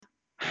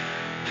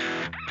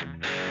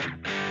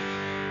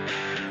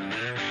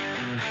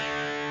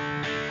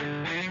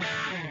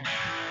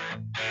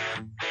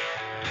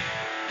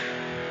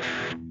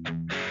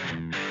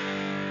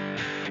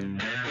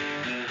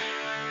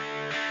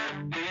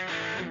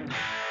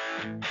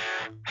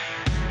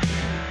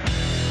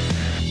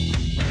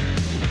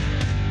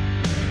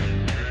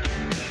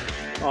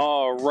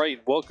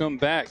right, welcome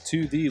back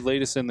to the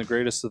latest and the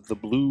greatest of the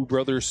Blue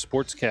Brothers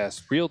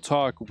Sportscast. Real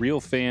talk, real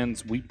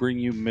fans, we bring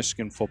you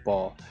Michigan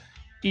football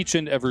each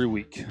and every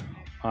week.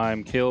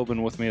 I'm Caleb,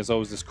 and with me as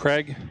always is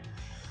Craig.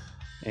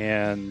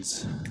 And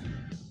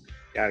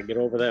gotta get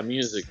over that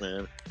music,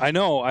 man. I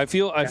know, I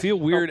feel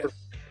weird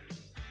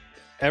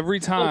every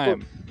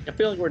time. I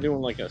feel like we're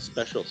doing like a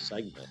special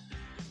segment.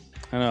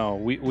 I know,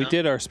 we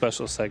did our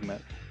special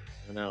segment.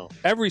 I know.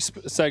 Every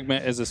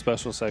segment is a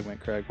special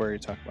segment, Craig. What are you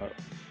talking about?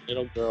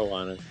 It'll grow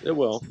on it. It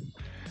will.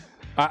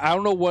 I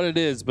don't know what it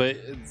is, but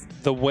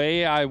the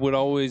way I would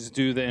always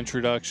do the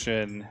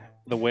introduction,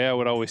 the way I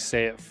would always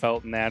say it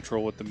felt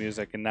natural with the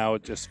music, and now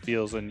it just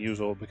feels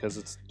unusual because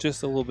it's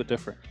just a little bit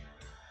different.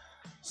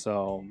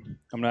 So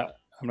I'm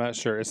not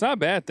sure. It's not a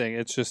bad thing.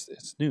 It's just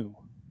it's new.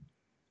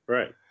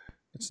 Right.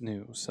 It's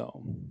new.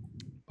 So,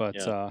 but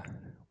Yeah.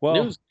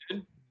 well, news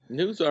good.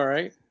 News all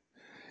right.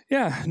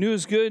 Yeah,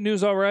 news good,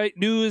 news all right.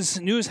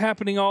 News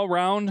happening all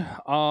around.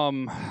 A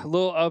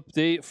little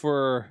update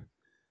for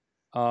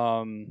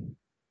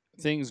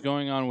things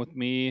going on with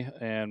me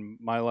and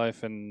my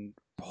life, and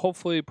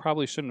hopefully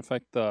probably shouldn't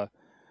affect the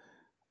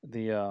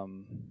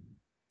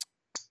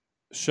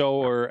show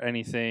or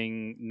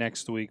anything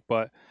next week,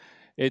 but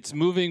it's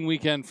moving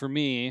weekend for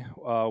me.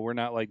 We're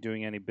not like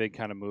doing any big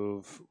kind of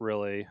move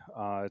really.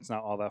 It's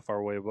not all that far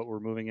away, but we're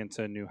moving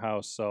into a new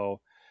house,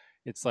 so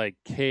it's like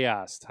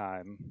chaos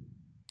time.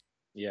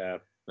 Yeah,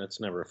 that's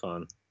never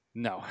fun.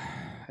 No,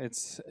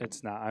 it's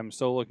not. I'm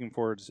so looking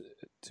forward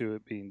to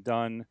it being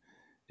done.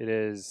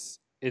 It's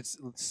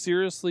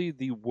seriously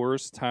the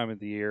worst time of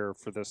the year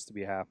for this to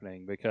be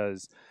happening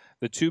because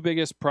the two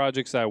biggest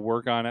projects I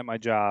work on at my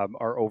job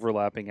are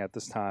overlapping at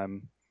this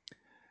time.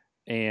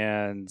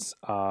 And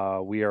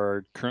we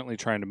are currently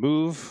trying to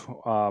move.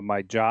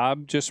 My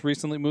job just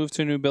recently moved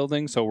to a new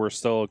building, so we're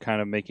still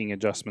kind of making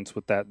adjustments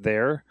with that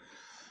there.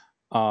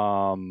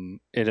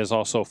 It is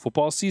also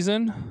football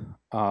season.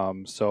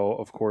 So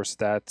of course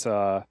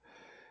that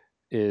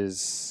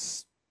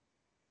is,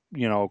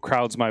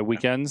 crowds my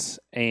weekends,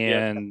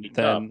 and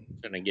then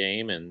in a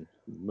game and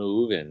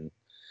move and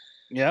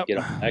get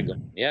that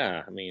going.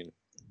 Yeah, I mean,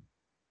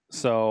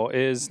 so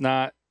it's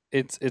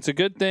a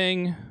good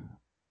thing,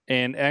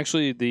 and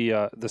actually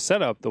the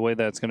setup, the way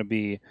that's going to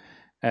be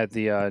at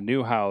the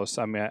new house.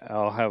 I mean,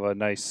 I'll have a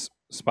nice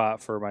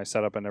spot for my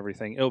setup and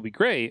everything. It'll be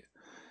great.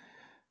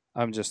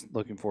 I'm just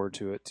looking forward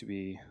to it to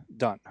be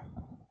done.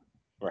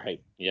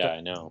 Right. Yeah, I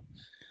know.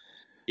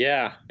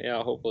 Yeah.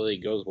 Hopefully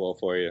it goes well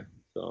for you.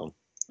 So,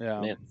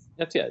 yeah, man,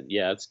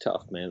 it's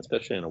tough, man,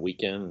 especially on a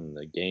weekend and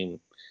the game,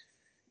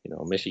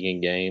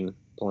 Michigan game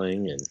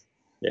playing, and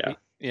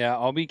yeah,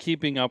 I'll be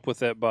keeping up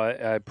with it,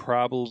 but I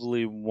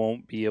probably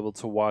won't be able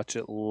to watch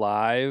it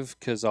live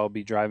because I'll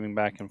be driving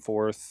back and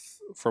forth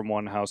from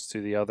one house to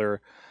the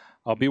other.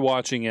 I'll be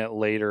watching it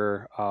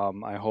later.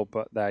 I hope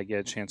that I get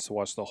a chance to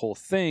watch the whole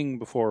thing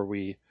before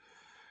we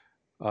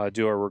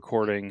do our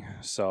recording.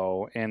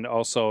 So, and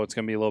also it's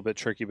going to be a little bit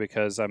tricky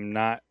because I'm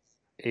not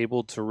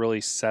able to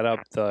really set up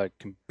the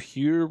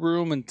computer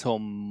room until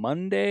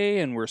Monday,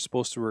 and we're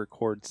supposed to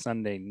record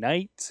Sunday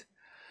night.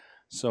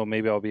 So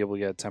maybe I'll be able to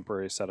get a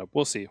temporary setup.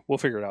 We'll see. We'll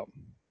figure it out.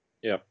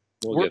 Yeah,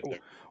 we'll get there.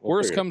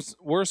 Worst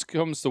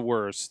comes to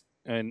worst.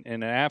 And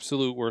in an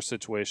absolute worst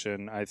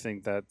situation, I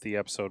think that the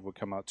episode would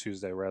come out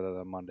Tuesday rather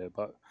than Monday,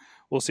 but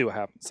we'll see what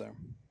happens there.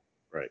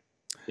 Right.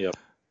 Yep.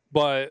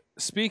 But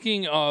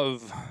speaking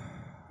of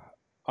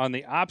on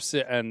the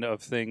opposite end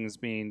of things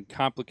being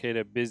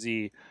complicated,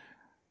 busy,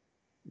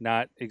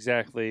 not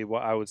exactly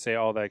what I would say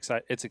all that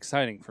exciting. It's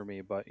exciting for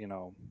me, but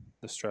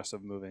the stress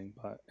of moving.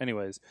 But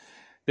anyways,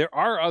 there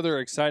are other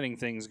exciting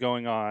things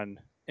going on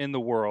in the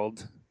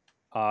world,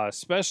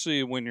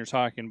 especially when you're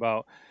talking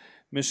about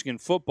Michigan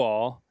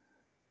football.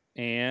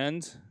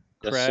 And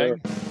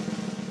Craig, yes,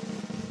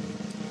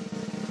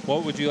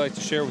 what would you like to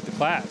share with the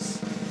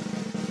class?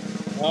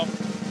 Well,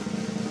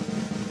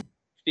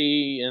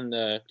 he in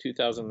the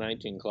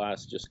 2019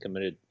 class just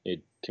committed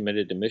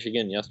to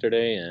Michigan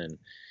yesterday, and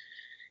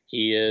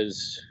he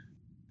is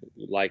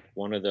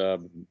one of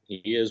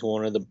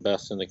the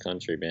best in the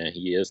country, man.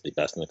 He is the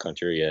best in the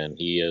country, and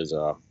he is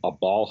a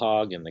ball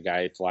hog, and the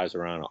guy flies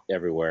around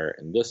everywhere.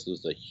 And this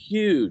was a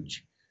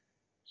huge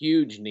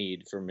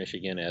need for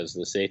Michigan, as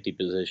the safety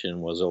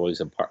position was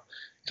always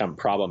kind of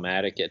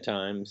problematic at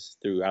times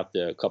throughout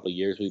the couple of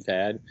years we've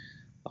had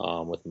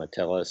with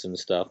Metellus and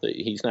stuff.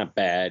 He's not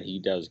bad.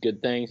 He does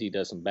good things. He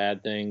does some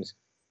bad things,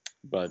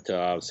 but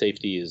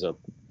safety is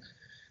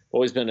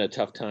always been a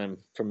tough time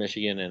for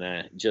Michigan.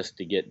 And just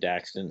to get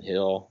Daxton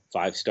Hill,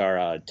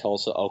 5-star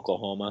Tulsa,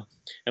 Oklahoma.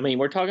 I mean,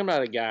 we're talking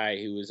about a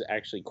guy who was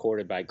actually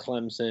courted by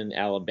Clemson,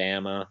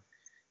 Alabama,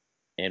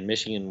 and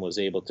Michigan was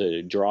able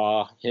to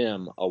draw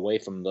him away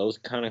from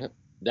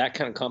that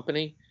kind of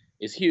company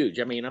is huge.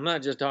 I mean, I'm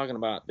not just talking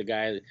about the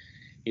guy.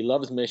 He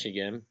loves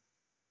Michigan.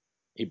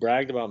 He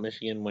bragged about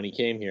Michigan when he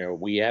came here.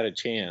 We had a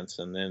chance,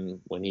 and then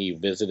when he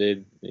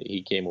visited,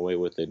 he came away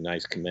with a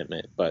nice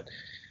commitment. But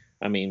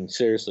I mean,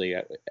 seriously,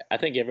 I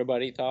think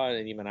everybody thought,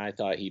 and even I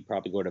thought he'd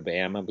probably go to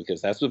Bama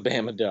because that's what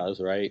Bama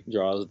does, right?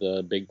 Draws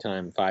the big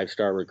time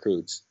 5-star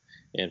recruits,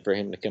 and for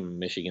him to come to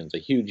Michigan's a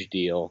huge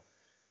deal,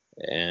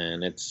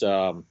 and it's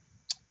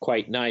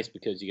quite nice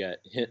because you got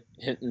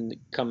Hinton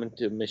coming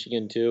to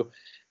Michigan too,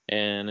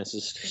 and this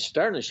is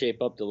starting to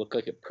shape up to look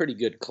like a pretty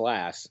good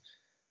class.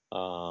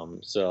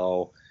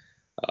 So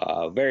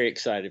very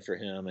excited for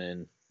him,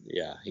 and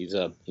yeah, he's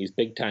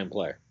big time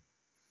player.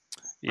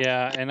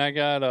 Yeah, and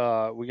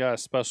we got a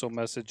special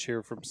message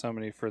here from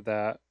somebody for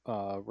that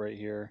right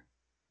here.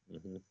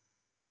 Mm-hmm.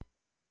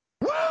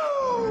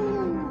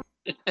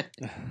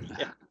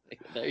 Yeah,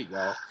 there you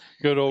go.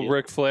 Good old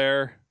Ric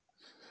Flair.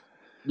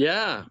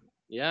 Yeah,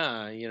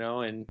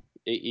 and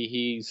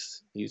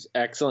he's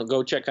excellent.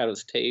 Go check out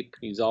his tape.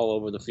 He's all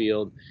over the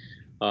field.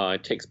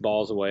 Takes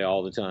balls away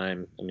all the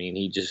time. I mean,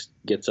 he just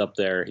gets up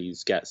there.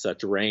 He's got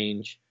such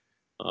range.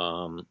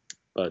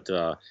 But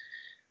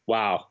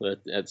wow,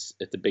 it's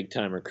a big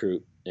time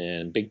recruit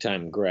and big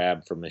time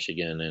grab for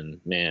Michigan. And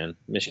man,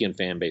 Michigan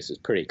fan base is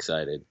pretty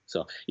excited.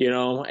 So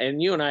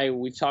and you and I,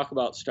 we talk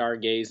about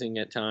stargazing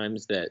at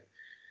times, that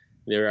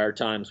there are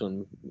times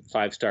when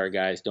 5-star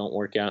guys don't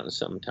work out, and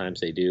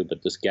sometimes they do.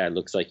 But this guy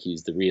looks like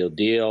he's the real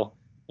deal.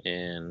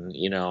 And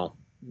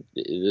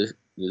this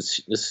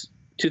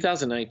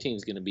 2019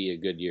 is going to be a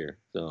good year.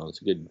 So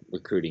it's a good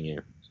recruiting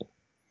year. So.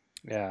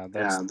 Yeah,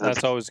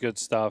 that's always good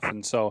stuff.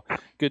 And so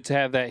good to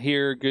have that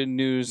here. Good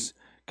news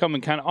coming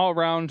kind of all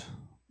around.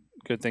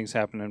 Good things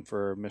happening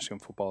for Michigan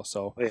football.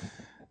 So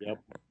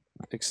yep,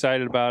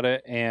 excited about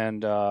it.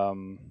 And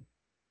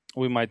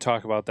we might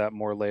talk about that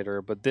more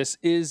later. But this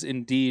is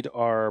indeed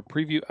our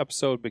preview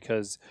episode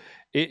because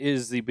it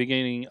is the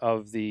beginning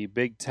of the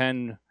Big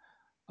Ten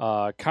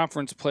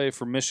conference play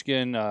for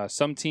Michigan.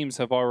 Some teams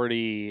have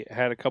already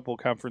had a couple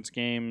conference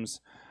games.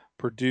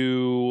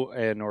 Purdue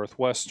and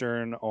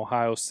Northwestern,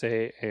 Ohio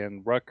State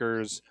and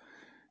Rutgers.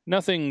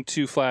 Nothing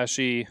too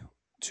flashy,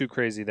 too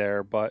crazy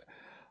there, but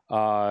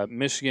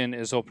Michigan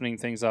is opening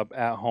things up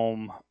at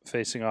home,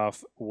 facing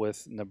off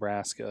with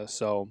Nebraska.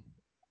 So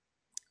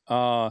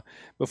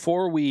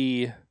before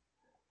we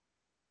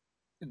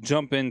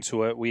jump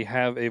into it, we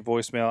have a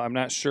voicemail. I'm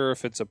not sure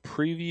if it's a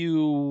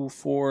preview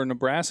for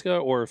Nebraska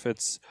or if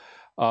it's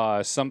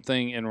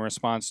something in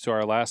response to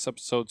our last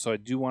episode. So I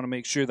do want to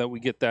make sure that we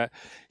get that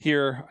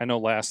here. I know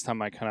last time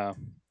I kind of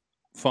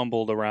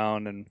fumbled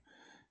around and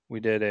we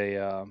did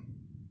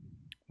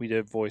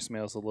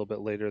voicemails a little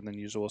bit later than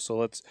usual. So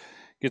let's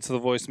get to the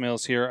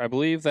voicemails here. I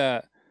believe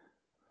that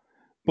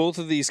both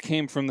of these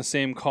came from the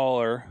same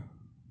caller.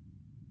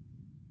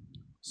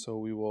 So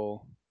we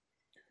will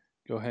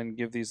go ahead and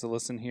give these a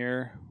listen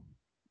here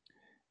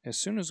as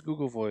soon as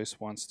Google Voice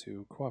wants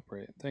to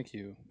cooperate. Thank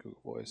you,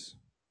 Google Voice.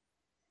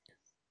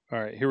 All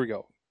right, here we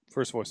go.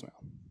 First voicemail.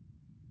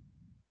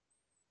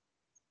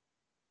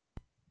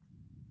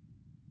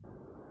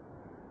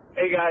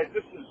 Hey guys,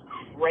 this is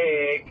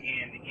Craig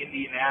in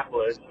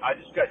Indianapolis. I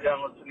just got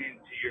done listening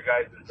to your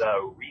guys'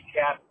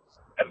 recap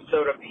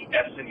episode of the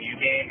SMU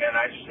game, and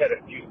I just had a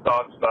few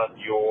thoughts about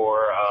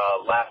your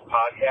last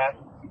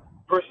podcast.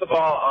 First of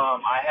all,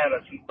 I had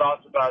some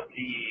thoughts about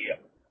the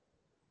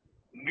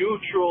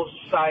neutral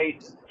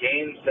site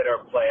games that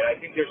are played. I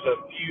think there's a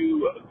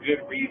few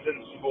good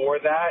reasons for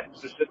that,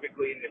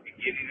 specifically in the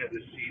beginning of the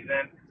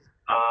season.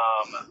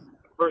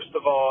 First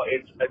of all,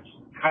 it's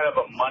kind of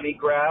a money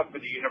grab for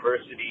the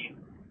university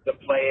to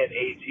play at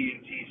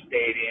AT&T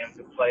Stadium,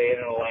 to play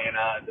in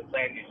Atlanta, to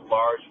play in these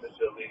large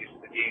facilities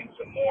to gain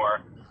some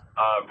more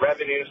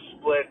revenue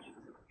split.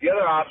 The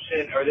other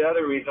option, or the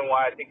other reason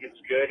why I think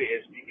it's good,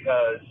 is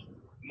because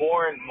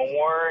more and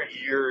more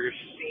you're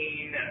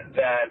seeing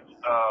that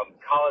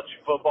college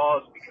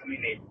football is becoming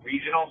a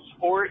regional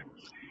sport.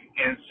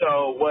 And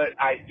so what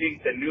I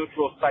think the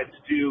neutral sites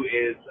do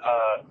is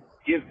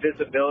give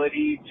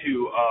visibility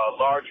to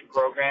large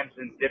programs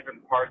in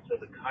different parts of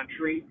the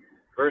country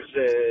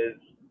versus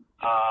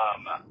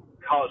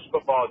college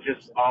football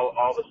just all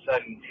of a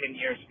sudden 10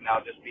 years from now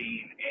just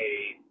being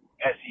a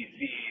SEC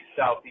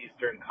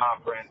Southeastern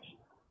Conference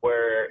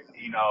where,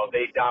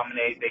 they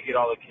dominate, they get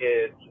all the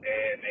kids,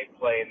 and they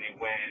play and they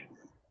win.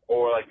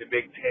 Or like the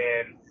Big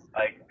Ten,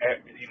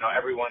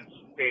 everyone's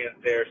fans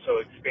there, so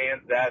it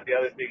expands that. The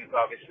other thing is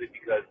obviously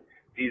because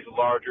these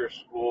larger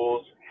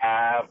schools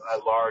have a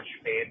large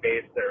fan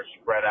base that are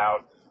spread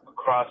out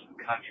across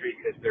the country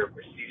because they're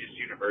prestigious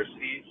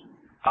universities.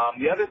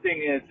 The other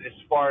thing is, as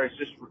far as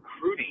just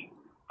recruiting,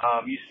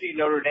 you see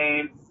Notre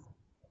Dame,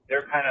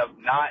 they're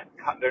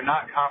they're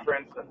not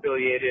conference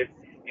affiliated.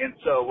 And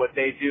so what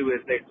they do is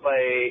they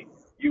play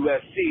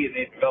USC and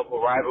they develop a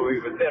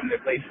rivalry with them.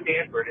 They play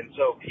Stanford. And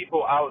so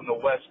people out in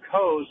the West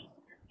Coast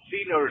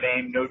see Notre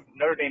Dame.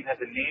 Notre Dame has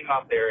a name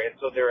out there. And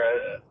so they're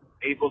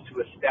able to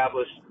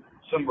establish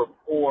some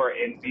rapport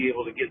and be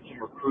able to get some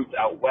recruits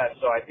out west.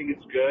 So I think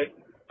it's good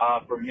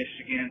for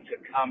Michigan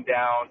to come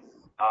down.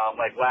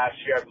 Like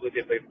last year, I believe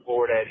they played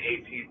Florida at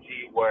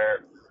AT&T,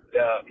 where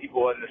the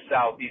people in the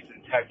Southeast and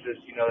Texas,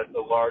 that's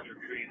a large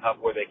recruiting hub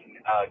where they can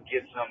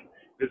get some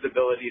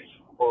visibility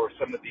for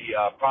some of the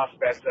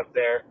prospects up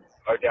there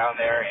or down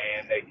there,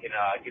 and they can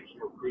get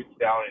some recruits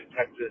down in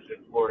Texas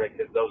and Florida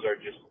because those are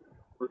just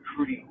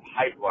recruiting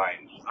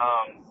pipelines.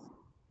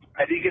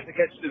 I did get to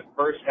catch the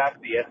first half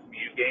of the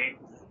SMU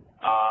game,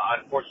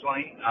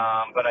 unfortunately,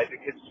 but I did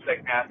catch the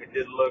second half. It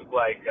did look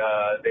like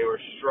they were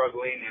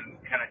struggling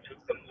and kind of took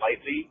them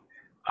lightly.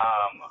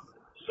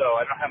 So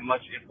I don't have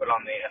much input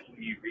on the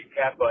SMU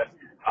recap, but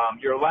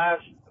your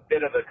last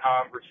bit of the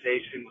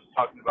conversation was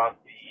talking about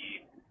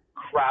the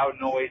crowd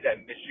noise at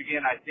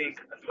Michigan. I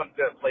think something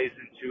that plays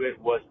into it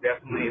was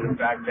definitely the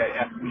fact that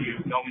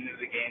SMU going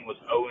into the game was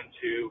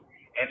 0-2,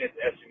 and it's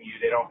SMU.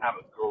 They don't have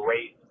a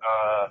great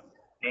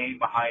name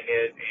behind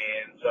it,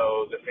 and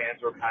so the fans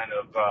were kind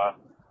of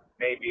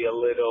maybe a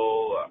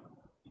little,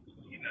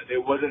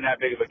 it wasn't that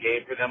big of a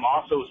game for them.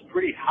 Also, it was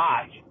pretty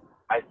hot,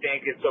 I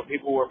think, and so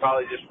people were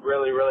probably just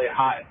really, really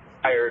hot and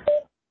tired.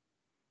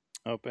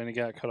 Oh, and it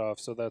got cut off,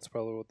 so that's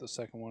probably what the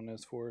second one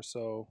is for.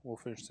 So we'll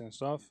finish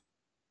things off.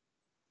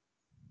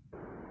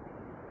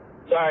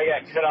 Sorry,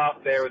 I got cut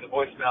off there with the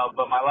voicemail,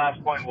 but my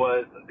last point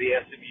was the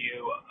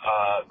SMU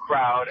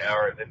crowd,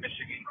 or the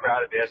Michigan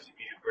crowd at the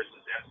SMU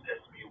versus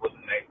SMU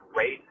wasn't that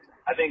great.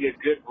 I think a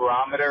good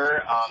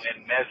barometer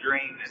and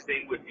measuring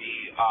thing would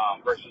be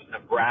versus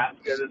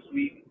Nebraska this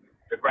week.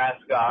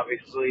 Nebraska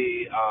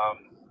obviously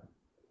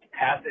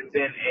hasn't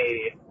been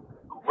a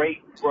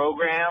great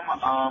program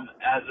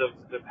as of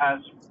the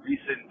past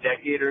recent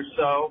decade or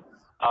so,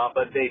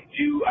 but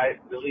I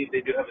believe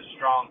they do have a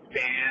strong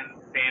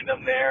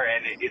fandom there,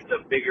 and it's a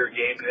bigger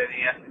game than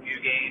the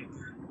SMU game.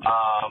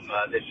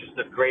 There's just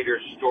a greater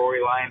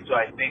storyline, so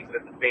I think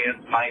that the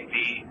fans might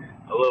be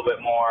a little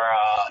bit more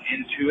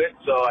into it.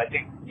 So I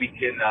think we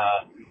can,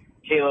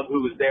 Caleb,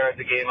 who was there at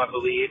the game, I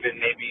believe, and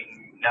maybe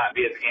not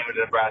be at the game of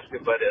Nebraska,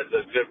 but as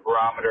a good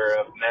barometer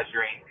of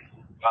measuring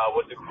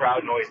what the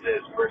crowd noise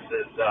is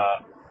versus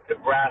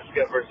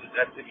Nebraska versus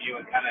SMU,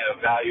 and kind of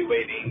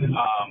evaluating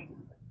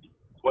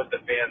what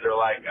the fans are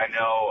like. I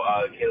know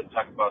Caleb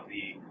talked about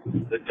the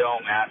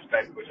dome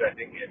aspect, which I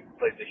think it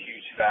plays a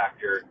huge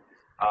factor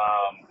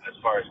as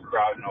far as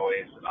crowd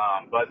noise.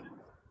 But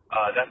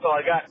that's all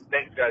I got.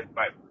 Thanks, guys.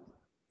 Bye.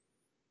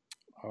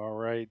 All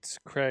right,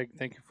 Craig,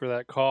 thank you for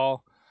that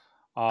call.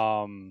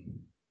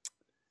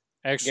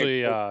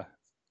 Actually,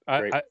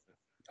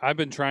 I've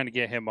been trying to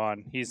get him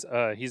on. He's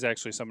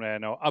actually somebody I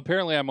know.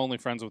 Apparently, I'm only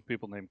friends with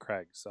people named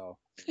Craig. So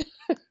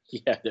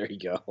yeah, there you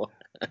go.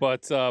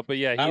 But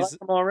yeah, I he's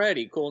like him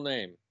already. Cool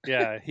name.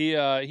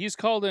 yeah, he's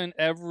called in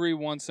every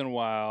once in a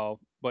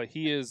while. But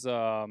he is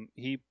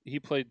he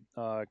played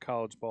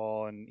college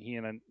ball, and he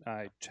and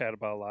I chat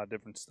about a lot of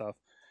different stuff.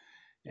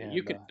 And,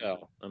 you can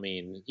tell. I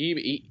mean,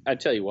 I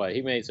tell you what,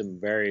 he made some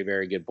very,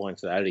 very good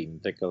points that I didn't even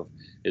think of.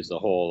 Is the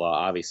whole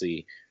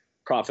obviously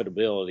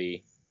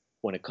profitability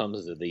when it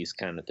comes to these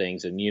kind of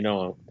things, and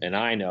and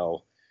I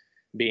know,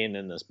 being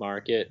in this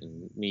market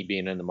and me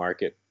being in the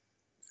market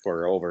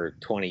for over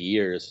 20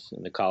 years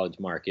in the college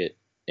market,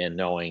 and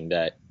knowing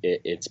that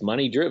it's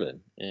money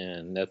driven,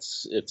 and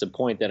it's a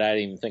point that I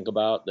didn't even think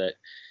about. That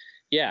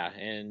yeah,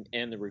 and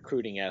the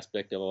recruiting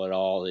aspect of it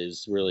all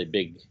is really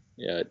big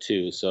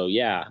too. So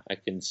yeah, I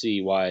can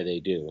see why they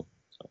do.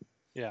 So.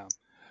 Yeah,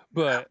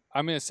 but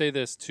I'm going to say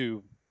this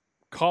to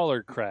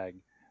caller Craig.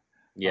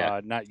 Yeah,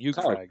 not you,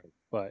 caller. Craig,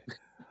 but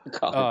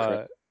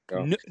Craig.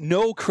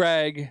 no,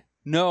 Craig,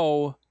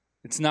 no.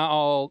 It's not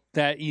all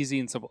that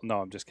easy and simple.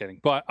 No, I'm just kidding.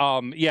 But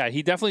yeah,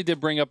 he definitely did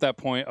bring up that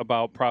point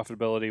about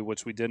profitability,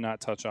 which we did not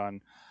touch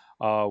on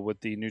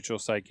with the neutral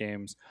site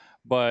games.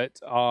 But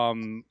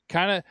kind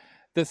of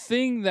the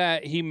thing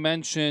that he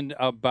mentioned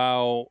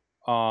about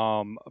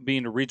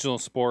being a regional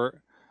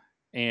sport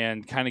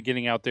and kind of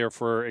getting out there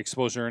for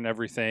exposure and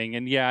everything.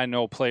 And yeah, I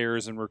know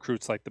players and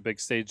recruits like the big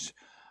stage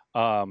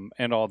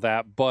and all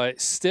that. But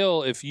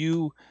still, there's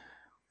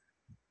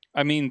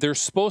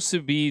supposed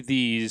to be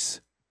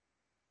these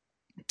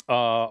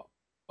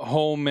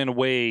home and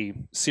away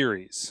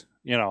series.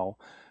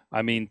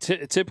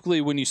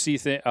 Typically when you see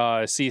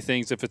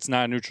things, if it's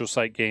not a neutral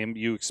site game,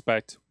 you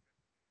expect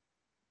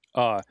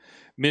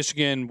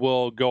Michigan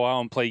will go out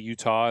and play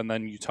Utah, and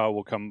then Utah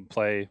will come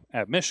play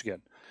at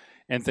Michigan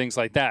and things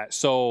like that.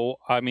 So,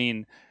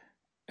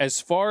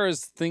 as far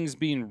as things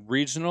being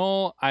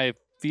regional, I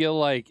feel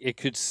like it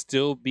could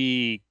still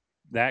be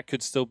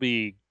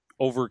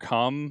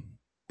overcome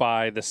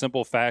by the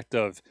simple fact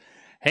of,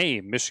 hey,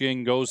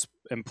 Michigan goes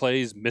and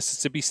plays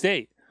Mississippi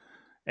State,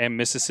 and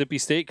Mississippi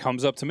State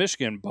comes up to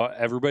Michigan, but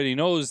everybody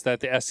knows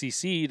that the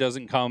SEC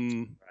doesn't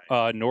come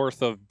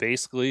north of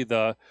basically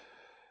the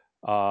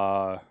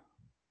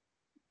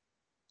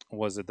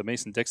was it the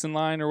Mason-Dixon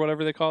line or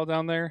whatever they call it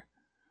down there?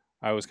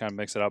 I always kind of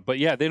mix it up, but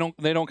yeah, they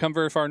don't come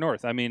very far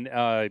north.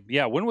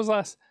 Yeah, when was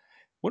last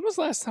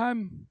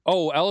time?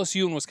 Oh,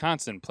 LSU and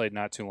Wisconsin played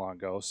not too long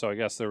ago, so I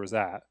guess there was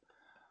that.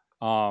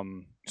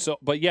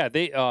 But yeah,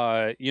 they,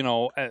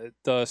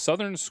 the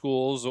southern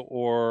schools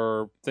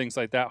or things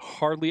like that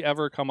hardly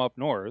ever come up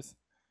north.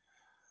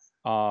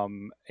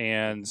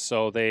 And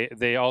so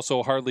they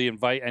also hardly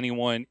invite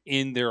anyone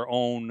in their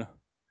own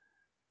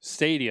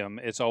stadium,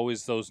 it's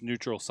always those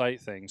neutral site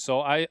things.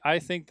 So I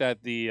think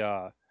that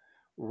the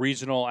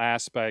regional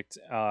aspect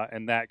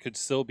and that could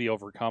still be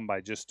overcome by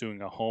just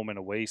doing a home and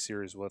away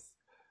series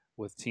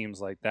with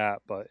teams like that,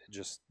 but it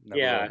just never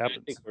Yeah, really I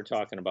happens. think we're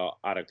talking about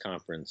out of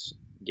conference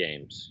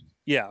games,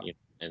 Yeah.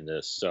 in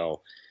this,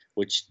 so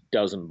which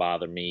doesn't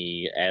bother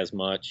me as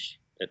much,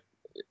 at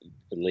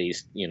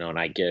least, and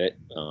I get it.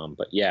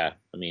 But yeah,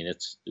 I mean,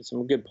 it's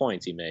some good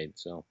points he made.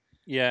 So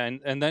Yeah,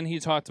 and then he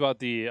talked about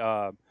the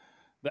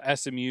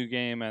SMU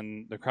game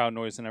and the crowd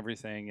noise and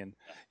everything, and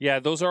yeah,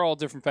 those are all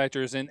different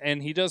factors.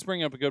 And he does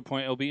bring up a good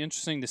point. It'll be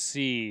interesting to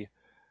see.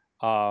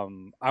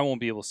 I won't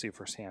be able to see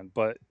firsthand,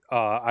 but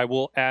I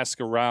will ask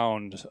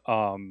around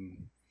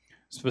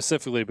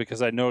specifically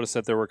because I noticed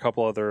that there were a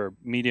couple other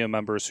media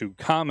members who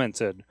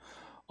commented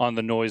on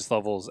the noise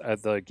levels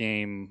at the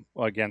game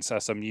against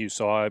SMU.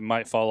 So I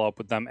might follow up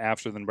with them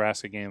after the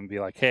Nebraska game and be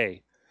like,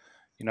 "Hey,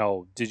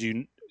 did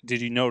you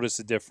notice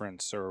a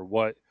difference, or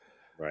what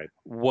right,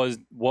 was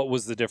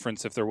the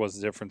difference, if there was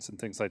a difference, and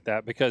things like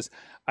that?" Because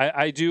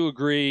I do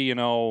agree,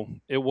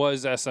 it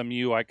was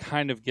SMU. I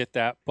kind of get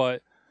that,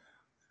 but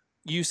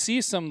you see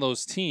some of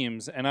those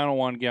teams, and I don't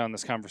want to get on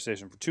this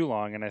conversation for too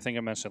long, and I think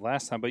I mentioned it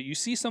last time, but you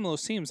see some of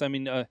those teams, I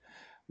mean,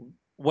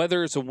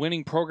 whether it's a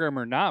winning program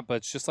or not, but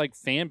it's just like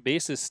fan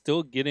bases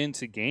still get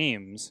into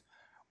games,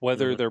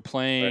 whether they're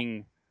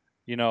playing,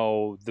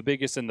 the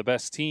biggest and the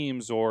best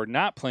teams, or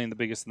not playing the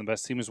biggest and the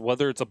best teams,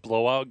 whether it's a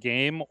blowout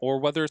game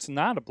or whether it's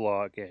not a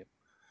blowout game.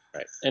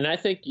 right. And I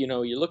think,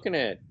 you're looking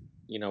at,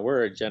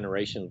 we're a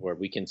generation where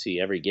we can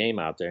see every game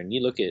out there, and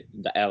you look at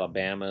the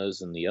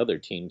Alabamas and the other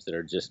teams that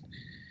are just,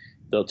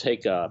 they'll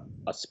take a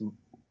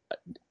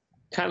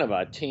kind of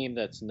a team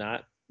that's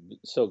not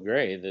so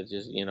great, that's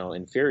just,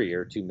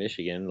 inferior to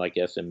Michigan, like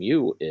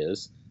SMU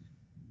is,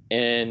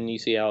 and you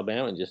see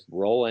Alabama just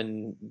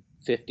rolling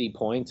 50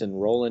 points and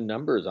rolling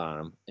numbers on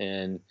them.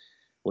 And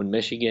when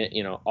Michigan,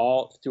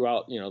 all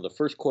throughout, the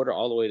first quarter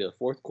all the way to the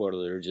fourth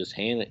quarter, they're just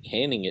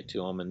handing it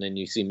to them. And then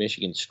you see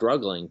Michigan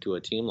struggling to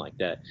a team like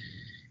that.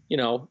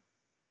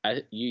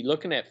 You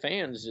looking at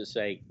fans just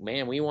say,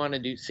 man, we want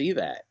to see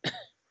that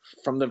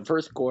from the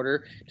first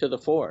quarter to the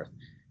fourth.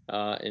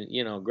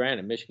 And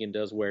granted, Michigan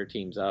does wear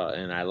teams out,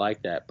 and I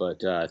like that,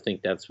 but I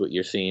think that's what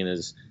you're seeing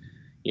is,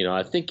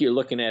 I think you're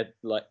looking at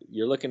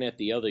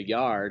the other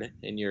yard,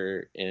 and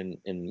you're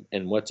and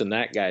what's in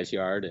that guy's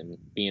yard, and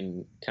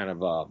being kind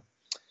of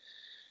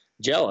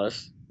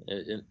jealous,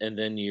 and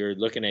then you're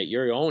looking at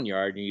your own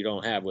yard, and you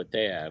don't have what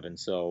they have, and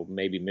so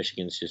maybe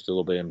Michigan's just a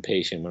little bit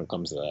impatient when it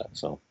comes to that.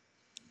 So.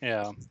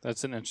 Yeah,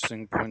 that's an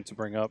interesting point to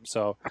bring up.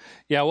 So,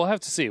 yeah, we'll have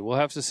to see. We'll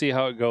have to see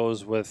how it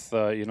goes with,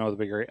 the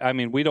bigger. I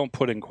mean, we don't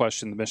put in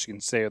question the Michigan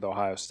State or the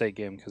Ohio State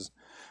game because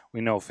we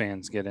know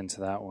fans get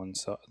into that one,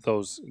 so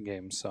those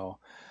games. So,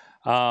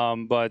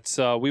 but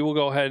we will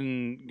go ahead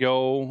and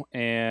go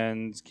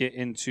and get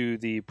into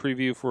the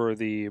preview for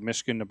the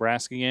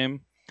Michigan-Nebraska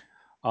game.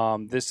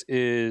 This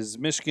is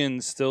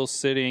Michigan still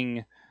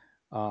sitting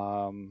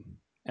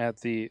at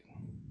the.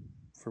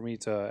 For me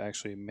to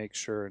actually make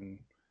sure and.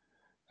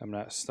 I'm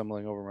not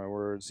stumbling over my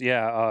words.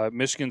 Yeah,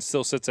 Michigan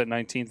still sits at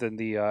 19th in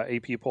the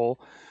AP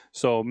poll.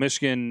 So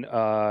Michigan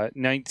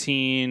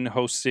 19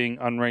 hosting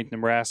unranked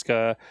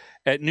Nebraska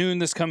at noon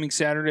this coming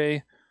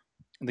Saturday.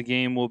 The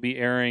game will be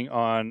airing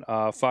on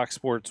Fox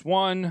Sports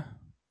 1.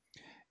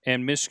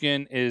 And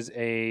Michigan is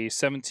a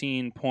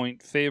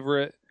 17-point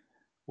favorite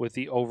with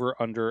the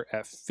over-under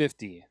at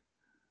 50.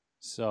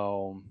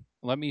 So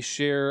let me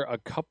share a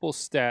couple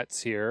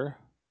stats here.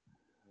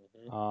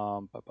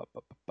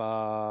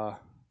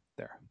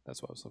 There,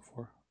 that's what I was looking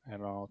for. I had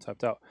it all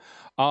typed out.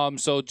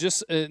 So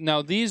just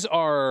now, these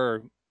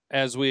are,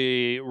 as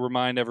we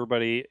remind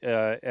everybody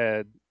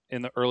in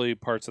the early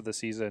parts of the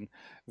season,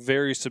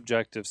 very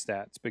subjective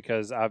stats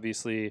because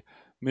obviously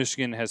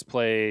Michigan has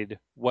played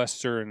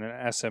Western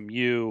and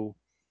SMU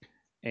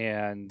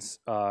and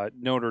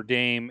Notre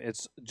Dame.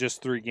 It's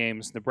just 3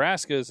 games.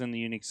 Nebraska is in the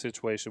unique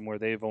situation where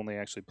they've only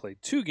actually played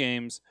 2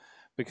 games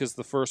because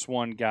the first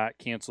one got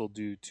canceled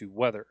due to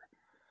weather.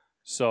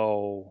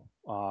 So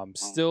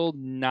still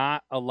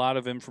not a lot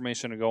of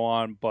information to go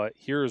on, but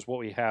here's what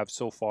we have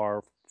so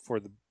far for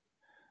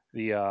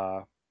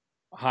the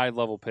high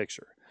level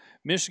picture.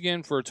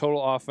 Michigan for a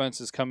total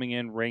offense is coming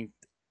in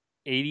ranked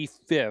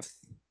 85th,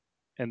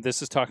 and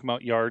this is talking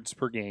about yards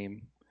per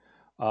game,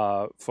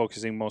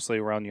 focusing mostly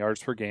around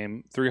yards per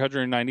game,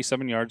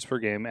 397 yards per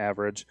game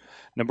average.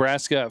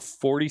 Nebraska at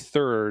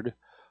 43rd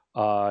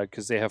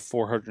because they have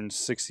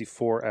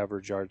 464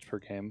 average yards per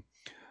game.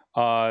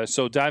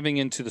 So diving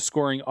into the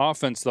scoring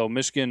offense, though,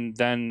 Michigan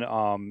then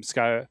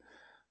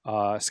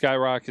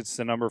skyrockets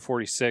to number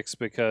 46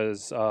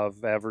 because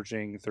of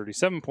averaging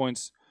 37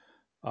 points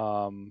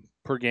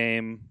per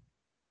game.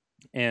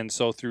 And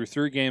so through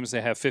 3 games, they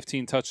have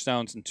 15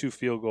 touchdowns and 2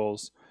 field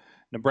goals.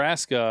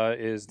 Nebraska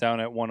is down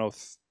at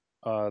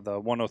the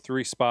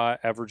 103 spot,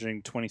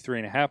 averaging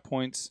 23.5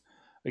 points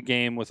a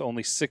game with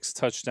only 6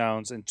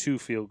 touchdowns and 2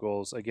 field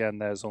goals. Again,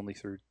 that is only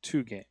through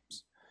 2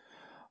 games.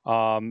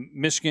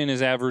 Michigan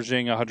is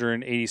averaging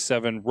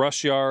 187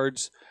 rush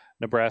yards.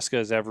 Nebraska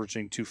is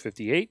averaging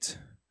 258.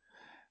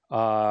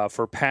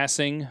 For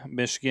passing,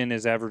 Michigan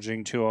is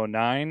averaging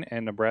 209,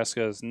 and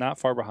Nebraska is not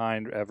far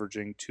behind,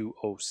 averaging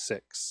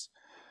 206.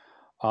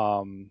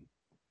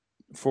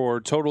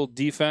 For total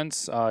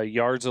defense,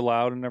 yards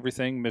allowed and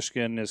everything,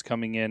 Michigan is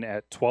coming in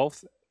at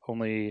 12th,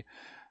 only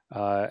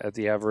at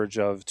the average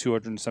of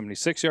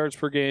 276 yards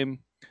per game.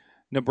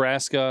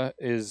 Nebraska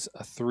is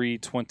a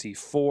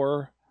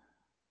 324.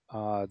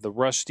 The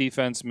rush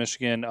defense,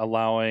 Michigan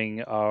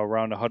allowing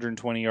around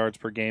 120 yards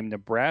per game.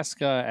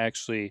 Nebraska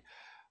actually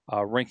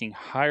ranking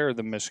higher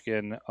than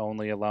Michigan,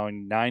 only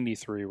allowing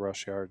 93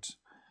 rush yards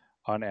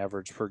on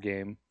average per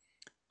game.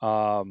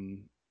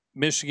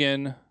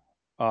 Michigan,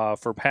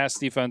 for pass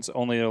defense,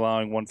 only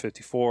allowing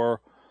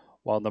 154,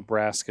 while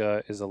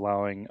Nebraska is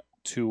allowing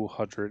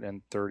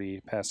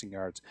 230 passing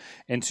yards.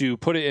 And to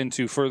put it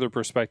into further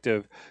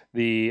perspective,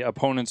 the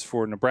opponents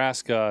for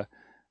Nebraska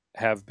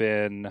have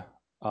been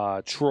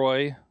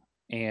Troy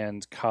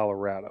and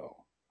Colorado,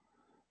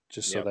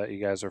 just so that you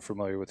guys are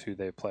familiar with who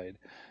they played.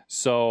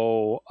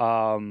 So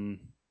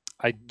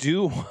I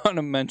do want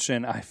to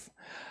mention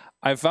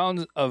I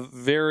found a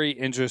very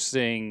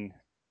interesting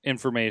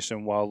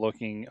information while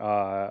looking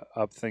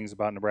up things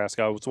about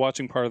Nebraska. I was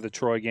watching part of the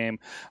Troy game.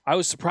 I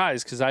was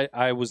surprised because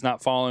I was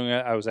not following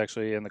it. I was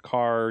actually in the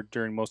car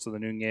during most of the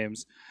noon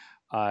games,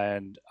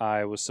 and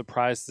I was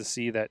surprised to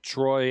see that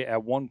Troy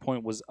at one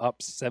point was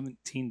up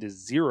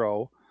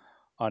 17-0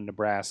 on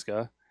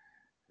Nebraska.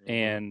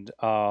 And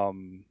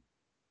an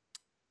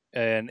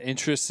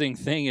interesting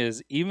thing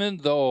is, even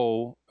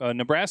though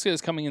Nebraska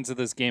is coming into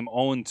this game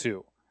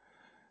 0-2,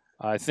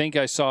 I think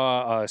I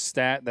saw a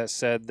stat that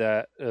said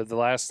that the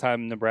last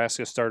time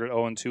Nebraska started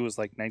 0-2 was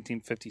like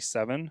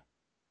 1957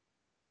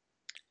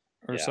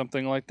 or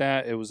something like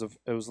that. It was a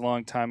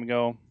long time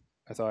ago.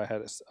 I thought I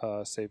had it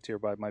saved here,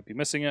 but I might be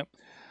missing it.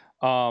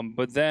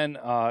 But then,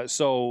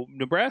 so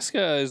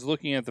Nebraska is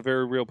looking at the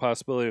very real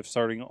possibility of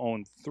starting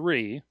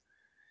 0-3,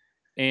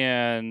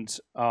 and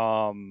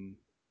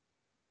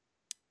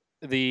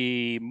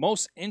the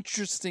most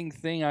interesting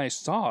thing I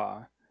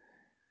saw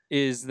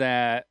is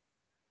that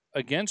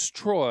against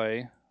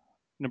Troy,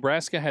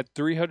 Nebraska had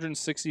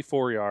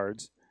 364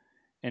 yards,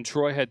 and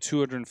Troy had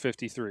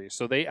 253.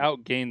 So they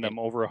outgained them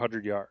over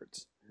 100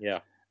 yards. Yeah.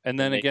 And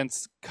then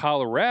against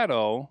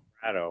Colorado,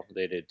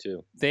 they did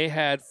too. They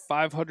had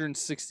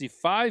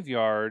 565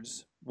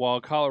 yards, while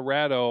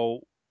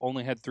Colorado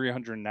only had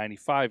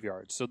 395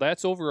 yards. So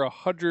that's over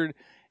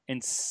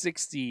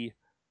 160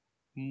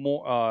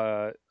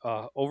 more,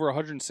 over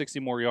 160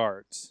 more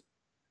yards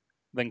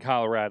than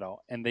Colorado,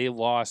 and they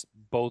lost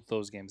both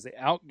those games. They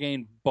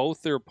outgained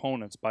both their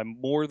opponents by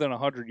more than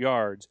 100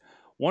 yards.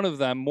 One of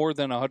them more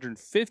than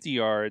 150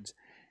 yards,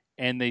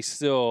 and they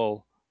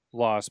still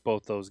lost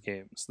both those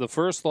games. The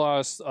first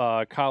loss,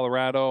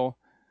 Colorado,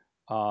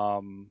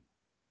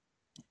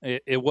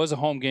 it was a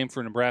home game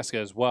for Nebraska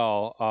as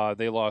well.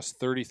 They lost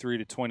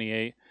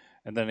 33-28,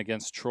 and then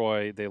against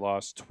Troy, they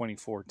lost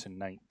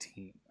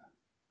 24-19.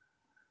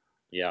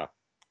 Yeah.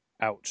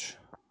 Ouch.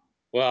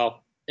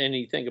 Well, and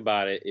you think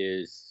about it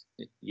is,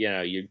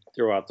 you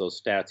throw out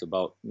those stats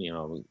about,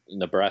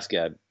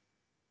 Nebraska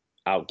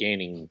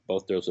outgaining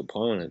both those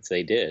opponents.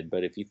 They did.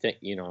 But if you think,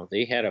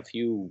 they had a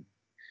few,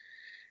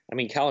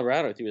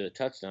 Colorado threw the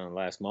touchdown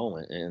last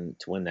moment and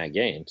to win that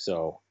game.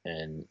 So,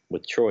 and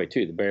with Troy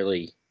too,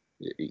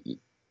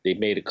 they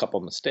made a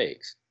couple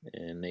mistakes,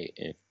 and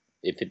if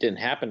it didn't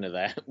happen to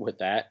that with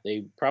that,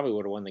 they probably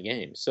would have won the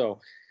game.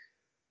 So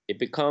it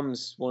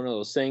becomes one of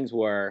those things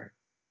where,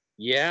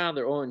 yeah,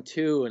 they're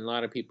 0-2, and a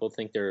lot of people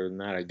think they're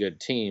not a good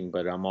team,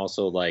 but I'm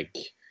also like,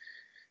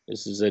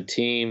 this is a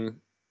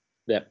team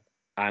that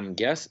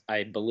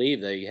I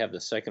believe they have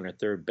the second or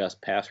third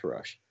best pass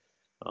rush,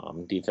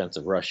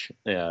 defensive rush.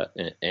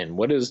 And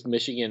what does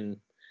Michigan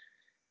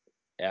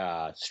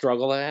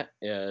struggle at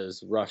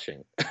is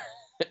rushing,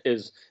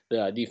 is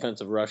the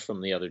defensive rush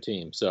from the other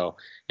team. So,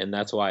 and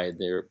that's why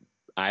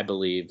I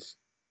believe,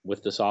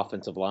 with this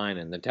offensive line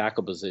and the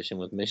tackle position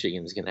with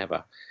Michigan, is going to have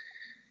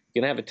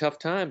a tough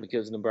time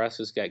because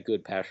Nebraska's got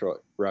good pass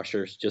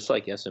rushers, just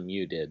like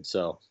SMU did.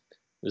 So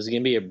this is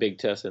going to be a big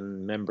test.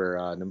 And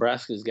remember,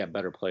 Nebraska's got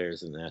better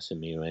players than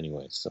SMU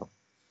anyway. So.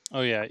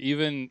 Oh yeah,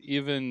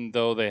 even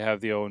though they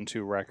have the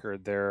 0-2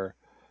 record, they're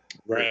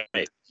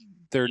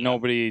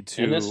nobody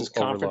to. And this is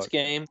conference overlook.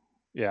 game.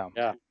 Yeah.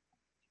 Yeah.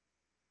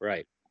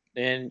 Right.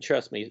 And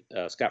trust me,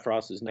 Scott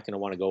Frost is not going to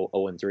want to go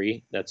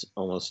 0-3.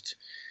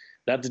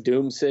 That's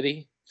doom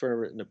city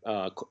for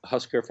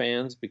Husker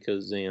fans,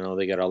 because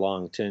they got a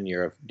long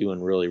tenure of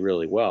doing really,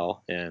 really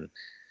well, and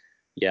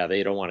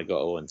they don't want to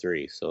go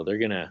 0-3. So they're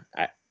gonna.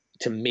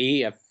 To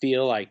me, I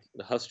feel like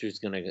the Huskers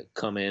gonna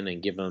come in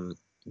and give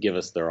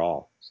us their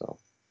all. So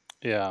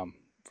yeah,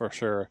 for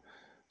sure.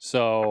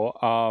 So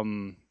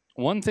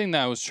one thing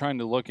that I was trying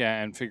to look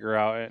at and figure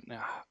out, and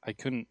I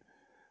couldn't.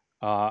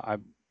 I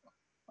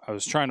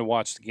was trying to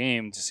watch the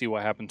game to see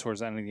what happened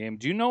towards the end of the game.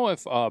 Do you know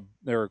if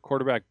their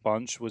quarterback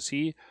Bunch, was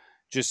he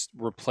just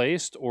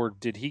replaced, or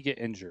did he get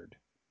injured?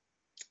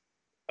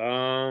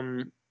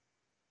 I'm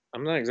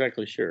not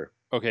exactly sure.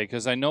 Okay,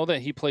 because I know that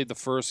he played the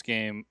first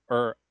game.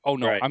 Or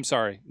no, Right. I'm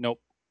sorry.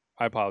 Nope,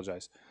 I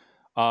apologize.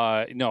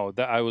 No,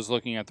 that I was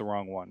looking at the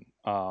wrong one.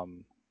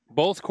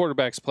 Both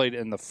quarterbacks played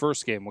in the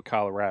first game with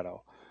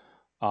Colorado.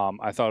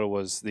 I thought it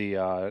was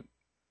the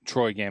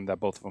Troy game that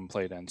both of them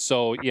played in.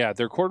 So yeah,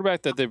 their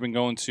quarterback that they've been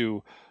going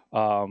to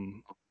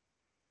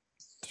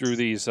through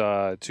these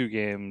 2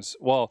 games.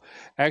 Well,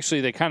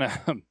 actually, they kind of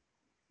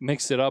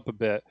mixed it up a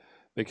bit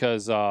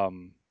because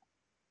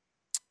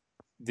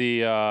they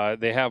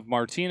have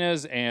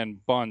Martinez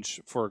and Bunch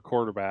for a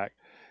quarterback,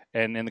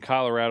 and in the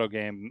Colorado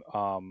game,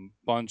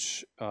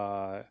 Bunch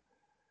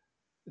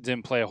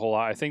didn't play a whole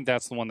lot. I think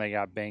that's the one they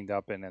got banged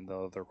up in, and the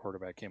other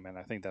quarterback came in.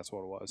 I think that's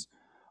what it was.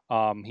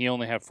 He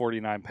only had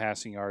 49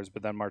 passing yards,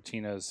 but then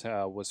Martinez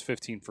was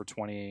 15 for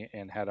 20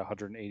 and had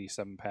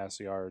 187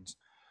 passing yards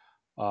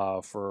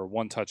for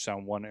 1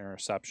 touchdown, 1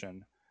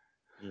 interception.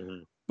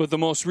 Mm-hmm. But the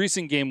most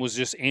recent game was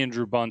just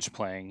Andrew Bunch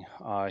playing.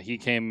 He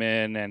came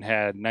in and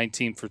had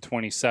 19 for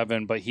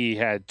 27, but he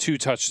had 2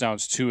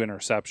 touchdowns, 2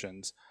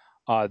 interceptions.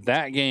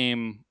 That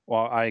game,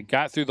 well, I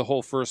got through the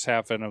whole first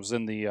half and I was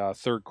in the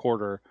third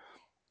quarter.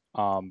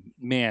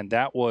 Man,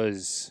 that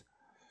was,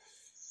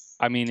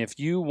 I mean, if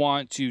you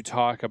want to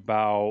talk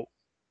about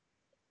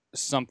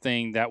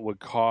something that would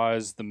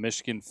cause the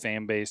Michigan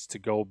fan base to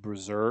go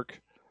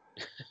berserk,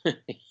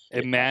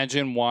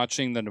 imagine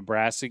watching the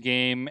Nebraska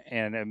game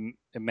and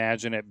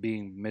imagine it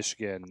being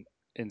Michigan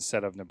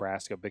instead of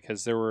Nebraska,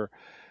 because there were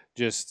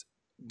just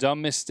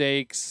dumb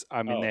mistakes.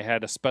 I mean, they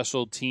had a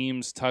special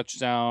teams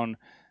touchdown.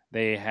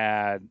 They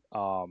had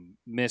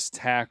missed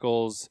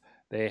tackles.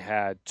 They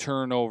had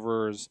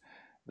turnovers.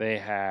 They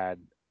had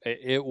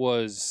it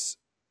was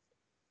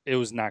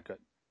not good.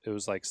 It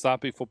was like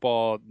sloppy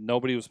football.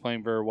 Nobody was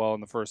playing very well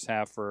in the first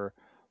half for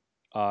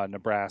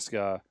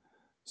Nebraska.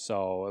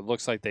 So it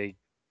looks like they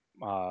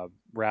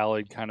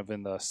rallied kind of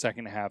in the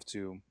second half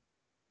to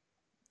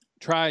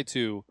try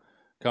to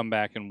come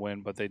back and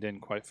win, but they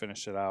didn't quite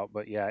finish it out.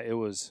 But yeah, it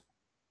was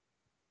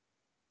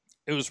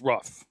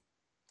rough.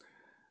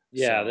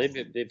 Yeah, So,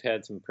 they've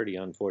had some pretty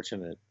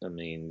unfortunate. I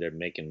mean, they're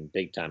making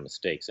big time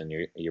mistakes, and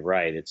you're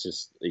right. It's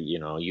just you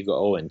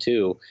go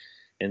 0-2,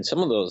 and some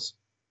of those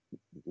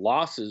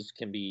losses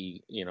can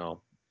be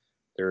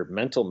they're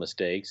mental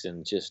mistakes,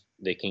 and just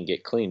they can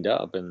get cleaned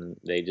up, and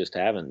they just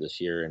haven't this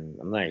year. And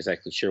I'm not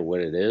exactly sure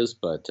what it is,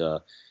 but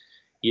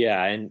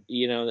yeah, and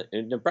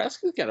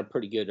Nebraska's got a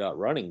pretty good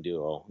running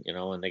duo,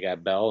 and they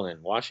got Bell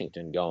and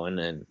Washington going,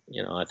 and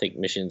I think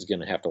Michigan's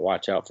going to have to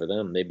watch out for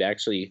them. They've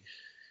actually.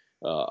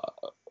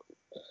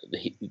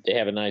 They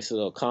have a nice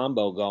little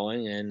combo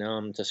going,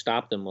 and to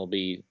stop them will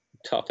be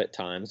tough at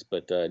times.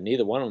 But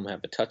neither one of them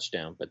have a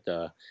touchdown. But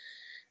and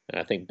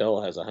I think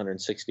Bell has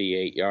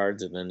 168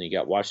 yards, and then you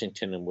got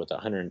Washington with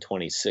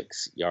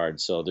 126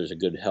 yards. So there's a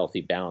good,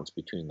 healthy balance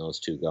between those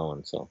two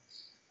going. So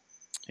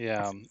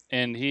yeah,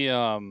 and he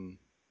and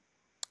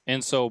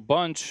so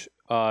Bunch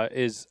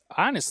is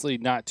honestly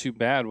not too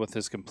bad with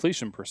his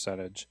completion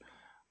percentage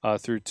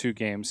through 2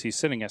 games. He's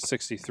sitting at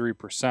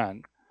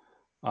 63%.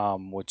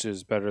 Which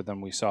is better than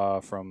we saw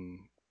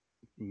from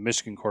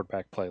Michigan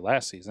quarterback play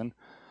last season.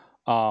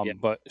 Yeah.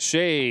 But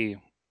Shea,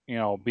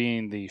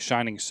 being the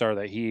shining star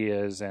that he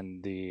is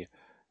and the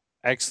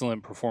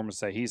excellent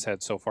performance that he's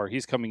had so far,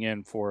 he's coming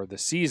in for the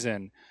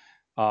season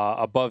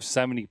above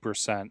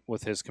 70%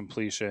 with his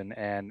completion,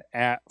 and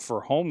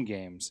for home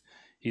games,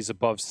 he's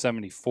above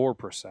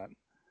 74%.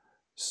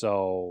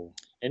 So,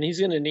 and he's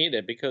going to need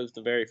it, because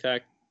the very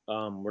fact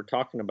we're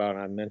talking about,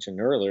 I mentioned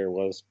earlier,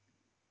 was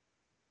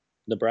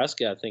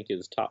Nebraska, I think,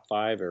 is top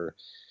 5 or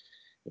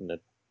in the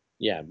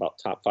about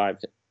top 5,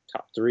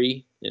 top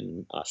 3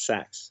 in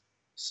sacks.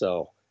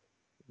 So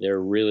they're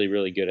really,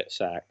 really good at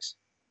sacks.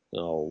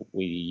 So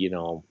we,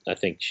 I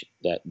think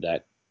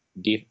that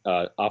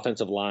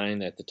offensive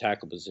line at the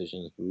tackle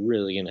position is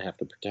really going to have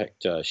to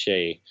protect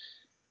Shea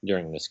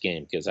during this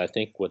game, because I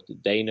think what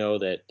they know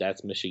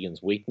that's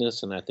Michigan's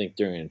weakness, and I think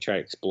they're going to try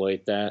to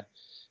exploit that.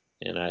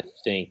 And I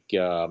think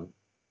they're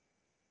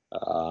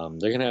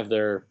going to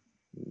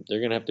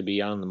have to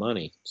be on the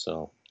money.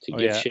 So to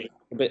give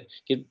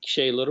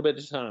Shea a little bit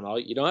of time.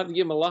 You don't have to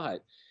give him a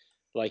lot,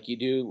 like you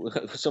do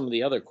with some of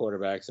the other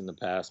quarterbacks in the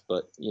past,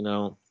 but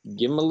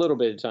give him a little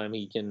bit of time.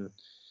 He can,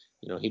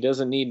 he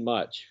doesn't need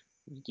much.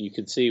 You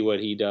can see what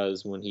he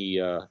does when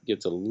he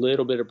gets a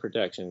little bit of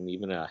protection,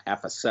 even a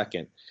half a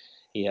second.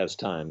 He has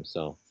time.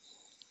 So.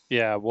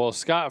 Yeah, well,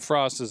 Scott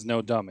Frost is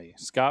no dummy.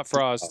 Scott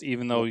Frost,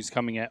 even though he's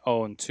coming at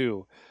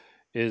 0-2,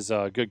 is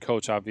a good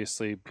coach.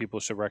 Obviously, people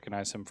should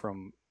recognize him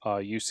from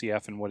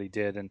UCF and what he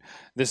did. And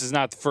this is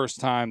not the first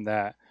time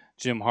that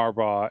Jim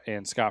Harbaugh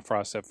and Scott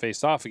Frost have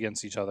faced off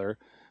against each other,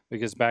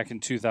 because back in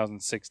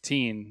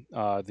 2016,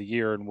 the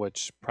year in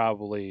which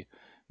probably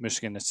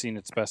Michigan has seen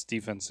its best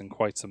defense in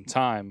quite some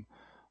time,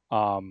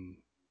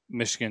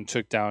 Michigan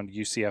took down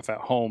UCF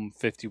at home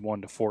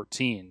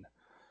 51-14.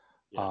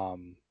 Yeah.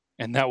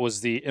 And that was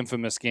the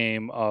infamous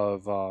game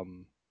of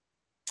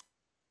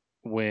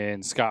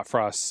when Scott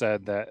Frost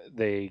said that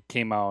they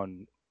came out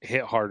and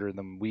hit harder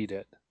than we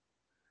did.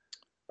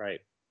 Right.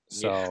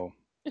 So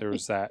there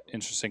was that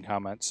interesting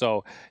comment.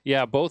 So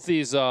yeah, both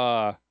these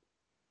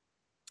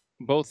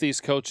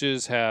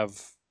coaches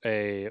have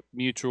a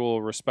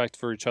mutual respect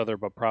for each other,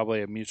 but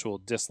probably a mutual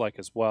dislike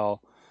as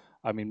well.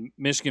 I mean,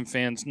 Michigan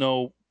fans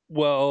know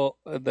well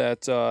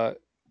that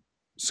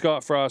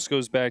Scott Frost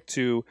goes back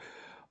to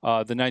the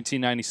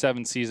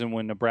 1997 season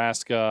when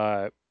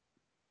Nebraska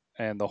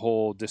and the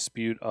whole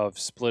dispute of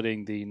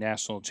splitting the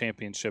national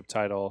championship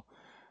title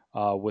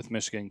with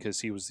Michigan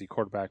because he was the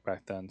quarterback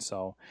back then.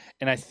 So,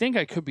 and I think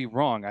I could be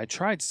wrong. I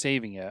tried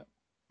saving it,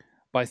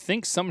 but I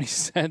think somebody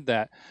said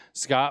that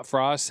Scott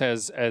Frost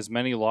has as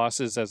many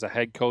losses as a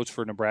head coach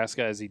for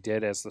Nebraska as he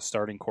did as the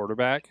starting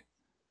quarterback.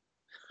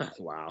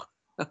 Wow.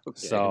 Okay.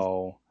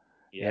 So,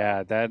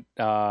 yeah,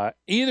 that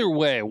either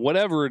way,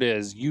 whatever it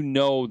is, you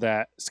know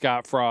that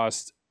Scott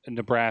Frost,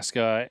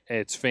 Nebraska,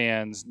 its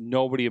fans,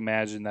 nobody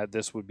imagined that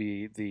this would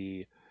be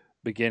the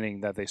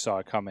beginning that they saw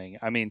it coming.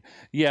 I mean,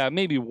 yeah,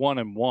 maybe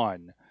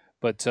 1-1,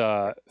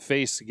 but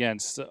face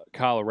against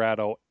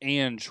Colorado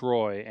and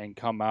Troy and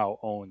come out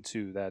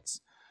 0-2.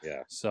 That's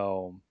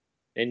so.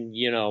 And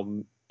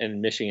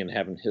and Michigan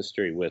having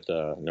history with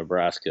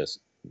Nebraska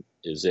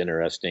is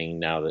interesting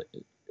now that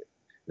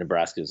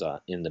Nebraska's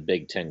in the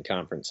Big Ten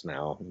Conference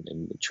now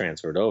and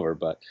transferred over.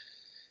 But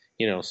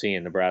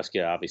seeing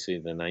Nebraska, obviously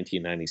the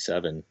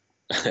 1997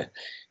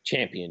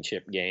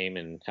 championship game,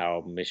 and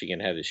how Michigan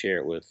had to share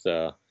it with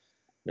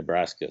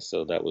Nebraska,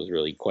 so that was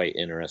really quite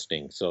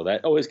interesting. So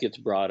that always gets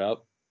brought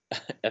up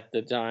at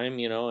the time,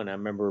 and I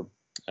remember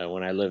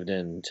when I lived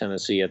in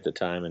Tennessee at the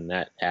time, and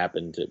that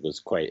happened, it was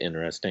quite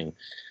interesting.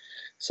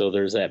 So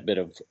there's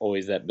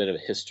always that bit of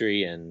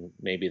history, and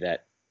maybe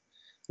that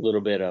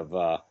little bit of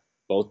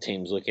both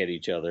teams look at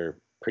each other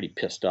pretty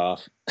pissed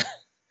off.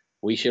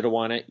 We should have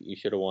won it. You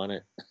should have won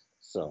it.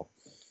 So,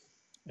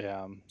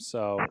 yeah.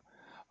 So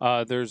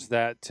there's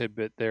that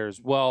tidbit there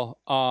as well.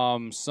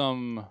 Where'd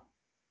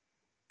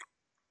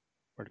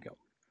it go?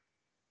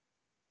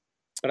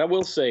 But I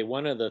will say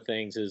one of the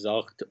things is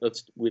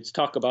let's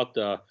talk about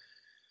the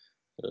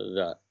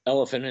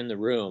elephant in the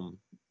room.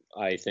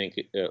 I think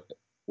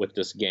with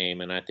this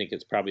game, and I think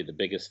it's probably the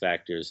biggest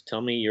factors.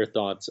 Tell me your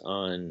thoughts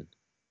on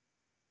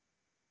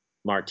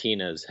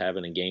Martinez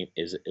having a game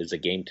is a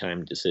game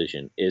time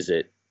decision. Is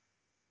it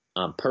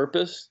on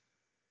purpose?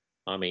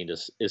 I mean,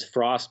 is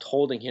Frost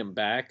holding him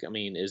back? I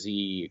mean, is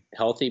he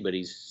healthy, but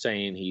he's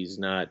saying he's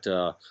not,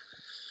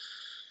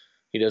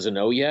 he doesn't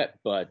know yet,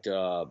 but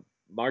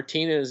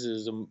Martinez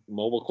is a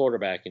mobile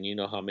quarterback, and you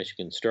know how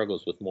Michigan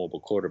struggles with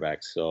mobile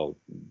quarterbacks. So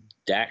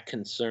that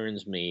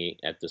concerns me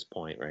at this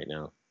point right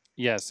now.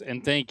 Yes,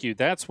 and thank you.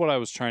 That's what I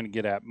was trying to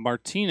get at.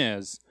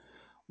 Martinez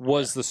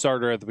was the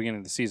starter at the beginning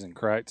of the season,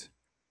 correct?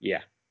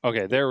 Yeah.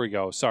 Okay, there we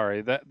go.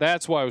 Sorry.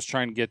 That's what I was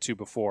trying to get to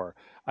before.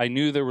 I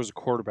knew there was a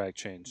quarterback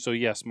change. So,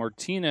 yes,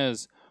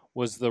 Martinez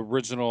was the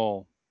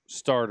original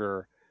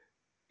starter,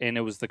 and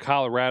it was the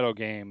Colorado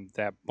game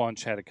that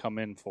Bunch had to come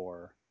in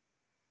for.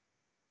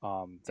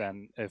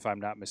 Then, if I'm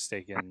not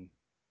mistaken,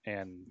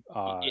 and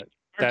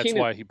that's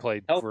why he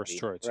played healthy, versus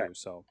Troy too. right.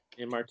 So,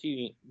 And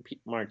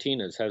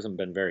Martinez hasn't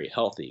been very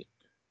healthy.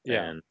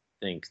 yeah. And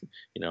I think,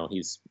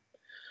 he's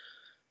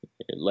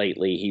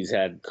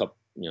had a couple,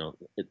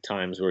 at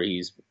times where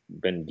he's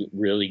been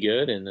really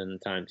good, and then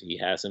times he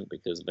hasn't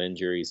because of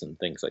injuries and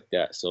things like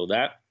that. So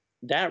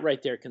that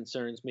right there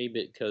concerns me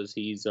because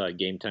he's a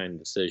game time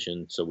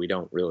decision, so we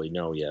don't really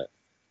know yet.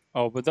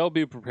 Oh, but they'll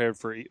be prepared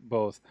for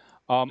both.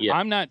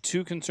 I'm not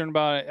too concerned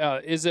about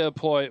it. Is it a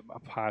ploy?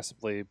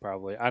 Possibly,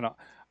 probably. I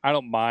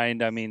don't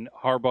mind. I mean,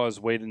 Harbaugh's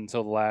waited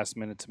until the last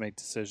minute to make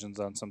decisions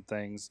on some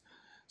things.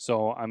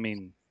 So, I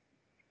mean,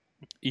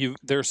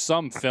 there's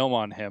some film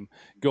on him.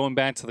 Going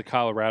back to the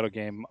Colorado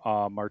game,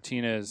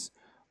 Martinez,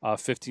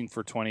 15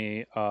 for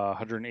 20,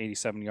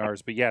 187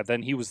 yards. But yeah,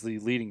 then he was the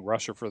leading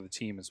rusher for the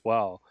team as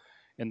well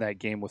in that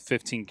game with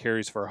 15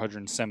 carries for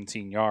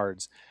 117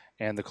 yards.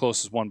 And the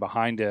closest one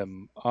behind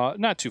him,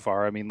 not too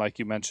far. I mean, like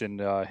you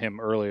mentioned him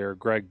earlier,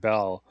 Greg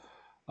Bell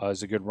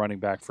is a good running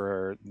back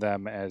for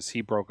them as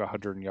he broke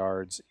 100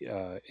 yards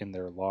in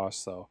their loss.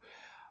 So,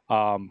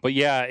 but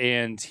yeah,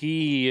 and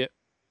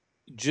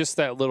just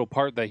that little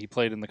part that he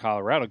played in the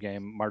Colorado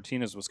game,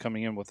 Martinez was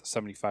coming in with a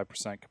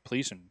 75%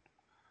 completion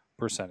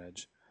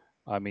percentage.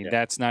 I mean,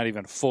 that's not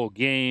even a full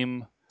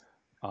game.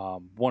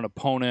 One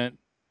opponent.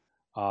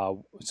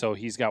 So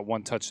he's got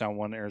one touchdown,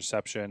 one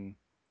interception.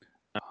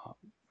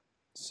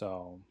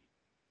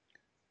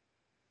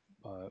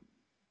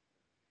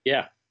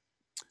 Yeah,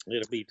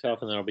 it'll be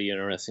tough, and it'll be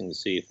interesting to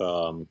see if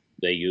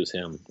they use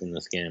him in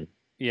this game.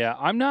 Yeah,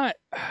 I'm not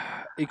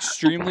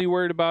extremely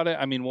worried about it.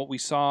 I mean, what we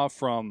saw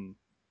from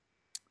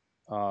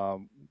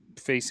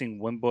facing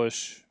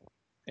Wimbush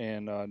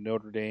and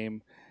Notre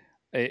Dame,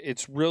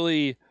 it's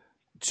really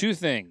two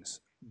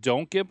things.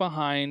 Don't get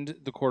behind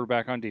the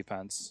quarterback on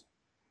defense.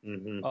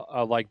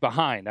 Mm-hmm. Like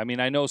behind. I mean,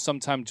 I know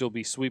sometimes you'll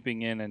be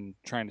sweeping in and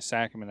trying to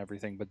sack him and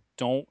everything, but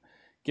don't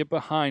get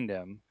behind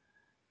him.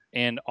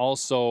 And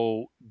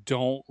also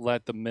don't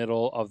let the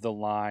middle of the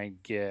line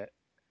get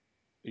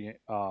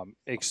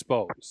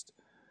exposed.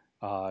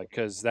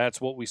 because that's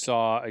what we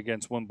saw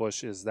against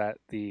Wimbush is that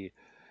the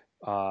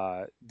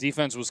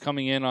defense was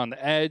coming in on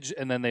the edge,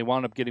 and then they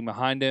wound up getting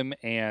behind him,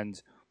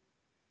 and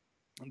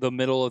the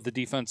middle of the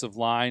defensive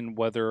line,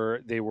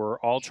 whether they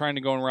were all trying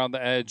to go around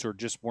the edge or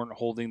just weren't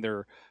holding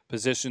their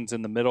positions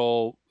in the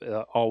middle,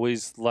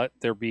 always let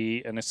there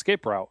be an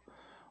escape route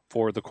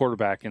for the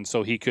quarterback. And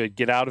so he could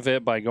get out of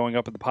it by going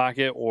up in the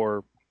pocket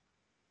or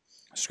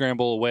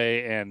scramble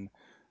away and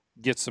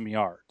get some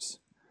yards.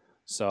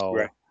 So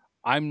Right.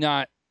 I'm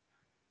not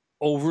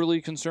overly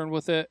concerned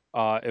with it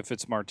if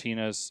it's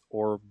Martinez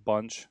or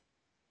Bunch.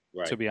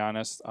 Right. To be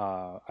honest,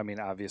 I mean,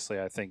 obviously,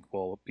 I think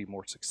we'll be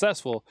more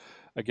successful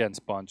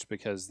against Bunch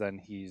because then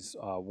he's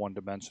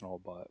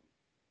one-dimensional. But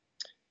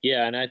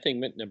Yeah, and I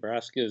think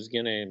Nebraska is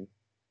gonna.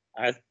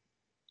 I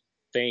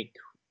think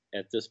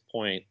at this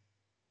point,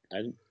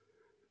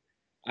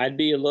 I'd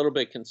be a little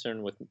bit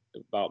concerned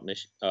about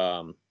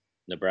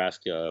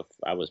Nebraska if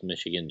I was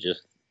Michigan.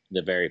 Just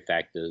the very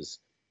fact is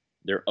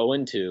they're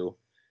 0-2,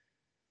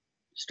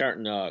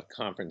 starting a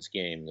conference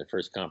game, the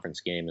first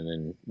conference game, and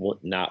then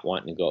not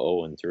wanting to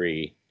go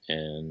 0-3,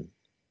 and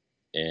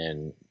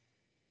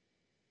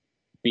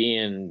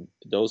being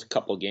those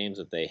couple games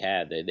that they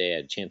had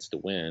a chance to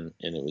win,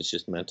 and it was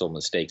just mental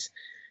mistakes.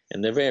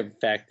 And the very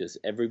fact is,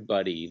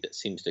 everybody that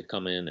seems to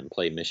come in and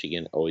play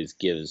Michigan always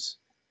gives.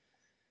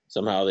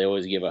 Somehow they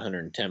always give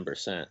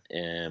 110%,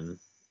 and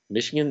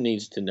Michigan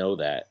needs to know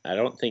that. I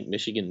don't think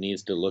Michigan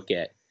needs to look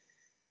at.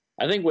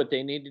 I think what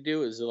they need to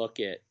do is look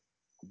at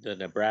the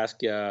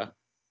Nebraska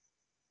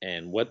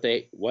and what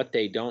they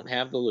don't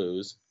have to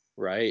lose,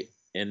 right?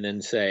 And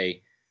then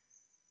say,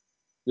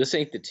 this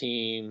ain't the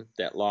team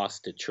that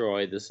lost to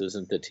Troy. This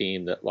isn't the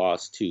team that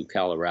lost to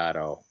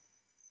Colorado.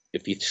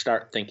 If you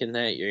start thinking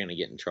that, you're going to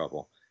get in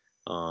trouble.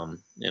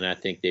 And I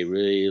think they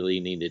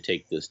really need to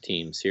take this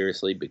team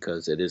seriously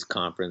because it is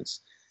conference.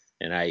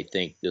 And I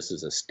think this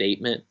is a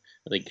statement.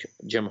 I think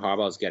Jim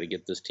Harbaugh's got to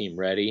get this team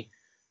ready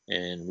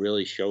and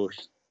really show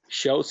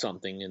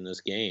something in this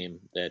game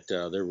that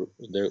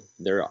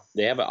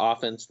they have an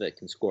offense that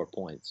can score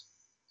points.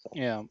 So.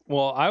 Yeah,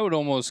 well, I would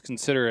almost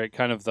consider it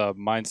kind of the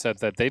mindset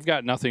that they've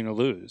got nothing to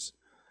lose.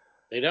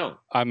 They don't.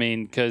 I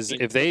mean, because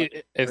if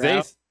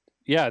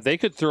they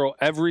could throw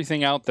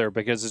everything out there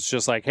because it's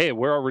just like, hey,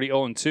 we're already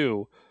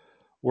 0-2.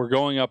 We're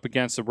going up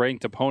against a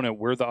ranked opponent.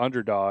 We're the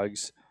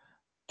underdogs.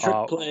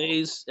 Trick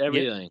plays,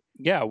 everything.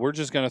 Yeah, we're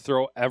just going to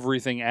throw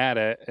everything at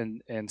it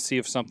and see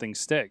if something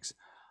sticks.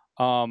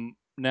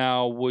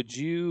 Now, would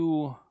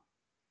you...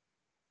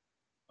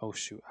 Oh,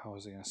 shoot. How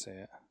was I going to say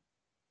it?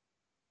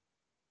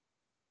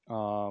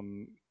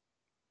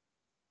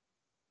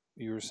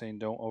 You were saying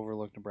don't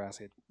overlook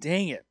Nebraska.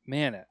 Dang it,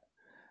 man! I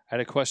had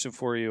a question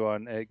for you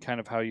on kind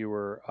of how you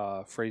were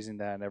phrasing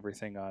that and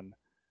everything. On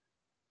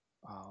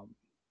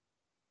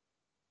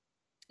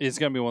it's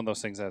gonna be one of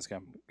those things that's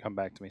gonna come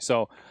back to me.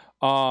 So,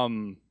 but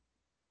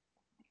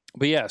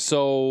yeah,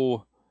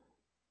 so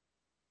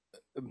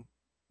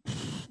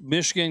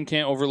Michigan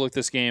can't overlook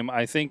this game.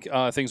 I think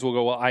things will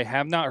go well. I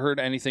have not heard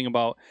anything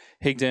about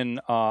Higdon.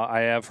 I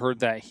have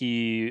heard that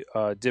he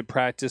did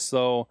practice,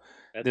 though,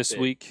 this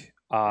week.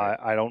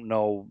 I don't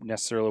know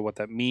necessarily what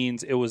that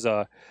means. It was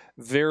a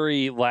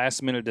very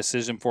last-minute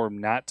decision for him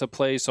not to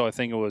play, so I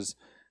think it was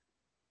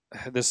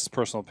 – this is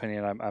personal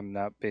opinion. I'm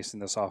not basing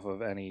this off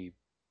of any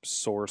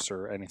source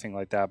or anything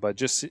like that, but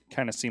just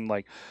kind of seemed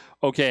like,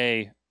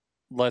 okay,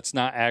 let's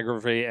not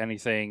aggravate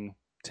anything.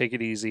 Take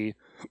it easy.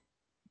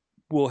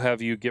 We'll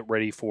have you get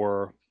ready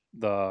for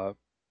the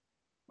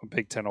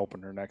Big Ten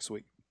opener next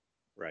week.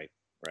 Right.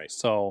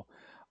 So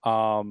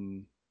I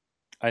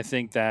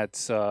think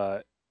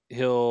that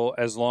he'll,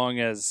 as long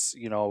as,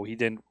 he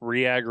didn't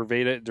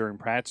re-aggravate it during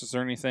practice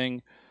or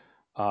anything,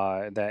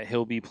 that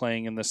he'll be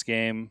playing in this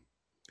game.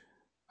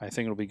 I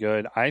think it'll be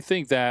good. I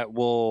think that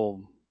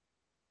we'll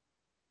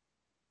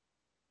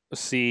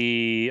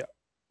see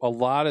a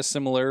lot of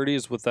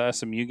similarities with the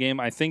SMU game.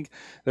 I think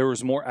there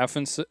was more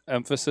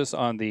emphasis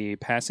on the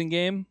passing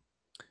game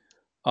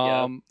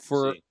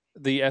for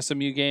the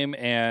SMU game,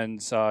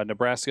 and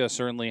Nebraska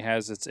certainly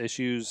has its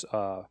issues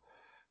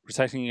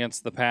protecting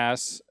against the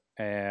pass.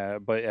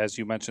 But as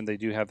you mentioned, they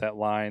do have that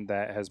line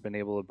that has been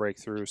able to break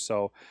through.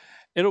 So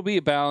it'll be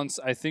a balance.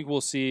 I think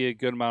we'll see a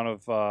good amount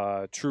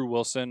of True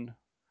Wilson.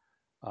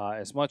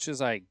 As much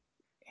as I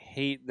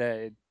hate that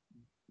it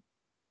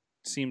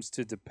seems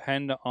to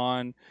depend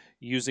on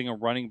using a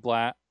running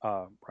back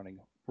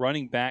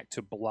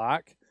to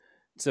block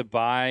to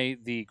buy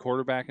the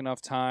quarterback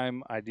enough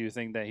time, I do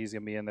think that he's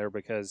going to be in there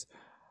because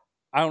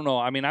I don't know.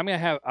 I mean, I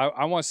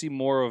want to see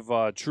more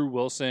of True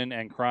Wilson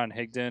and Karan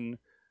Higdon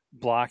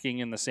blocking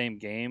in the same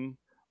game,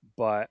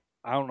 but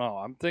I don't know.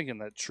 I'm thinking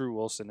that True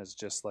Wilson is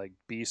just like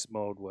beast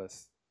mode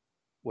with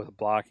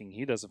blocking.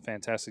 He does a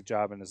fantastic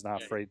job and is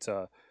not afraid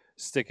to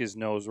stick his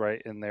nose right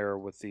in there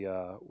with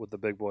the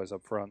big boys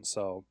up front.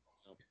 So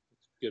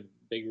good,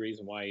 big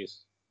reason why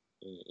he's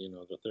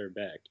the third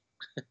back.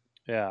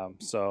 Yeah.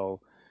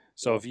 So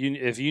if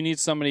you need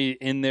somebody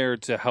in there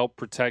to help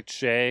protect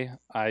Shea,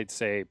 I'd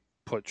say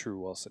put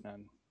True Wilson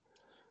in.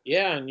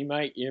 Yeah, and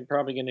you're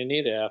probably going to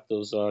need it after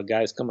those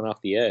guys coming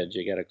off the edge.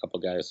 You got a couple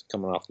guys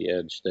coming off the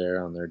edge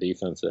there on their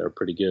defense that are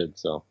pretty good.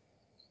 So,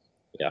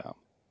 yeah,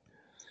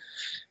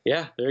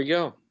 there you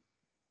go.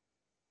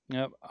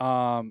 Yep.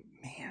 Man,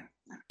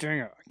 dang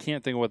it, I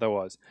can't think of what that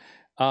was.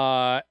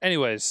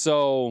 Anyways,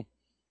 so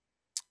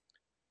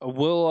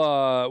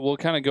we'll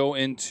kind of go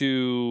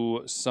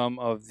into some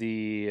of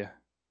the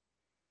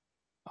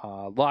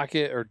lock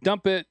it or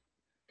dump it.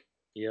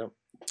 Yep.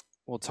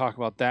 We'll talk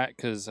about that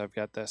because I've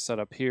got that set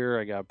up here.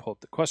 I got to pull up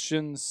the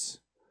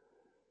questions.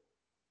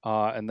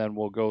 And then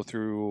we'll go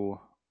through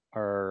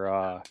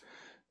our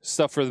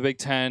stuff for the Big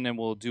Ten, and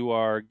we'll do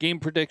our game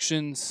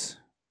predictions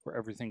for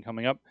everything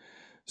coming up.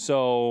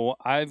 So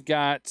I've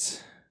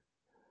got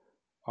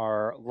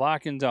our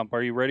lock and dump.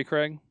 Are you ready,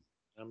 Craig?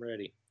 I'm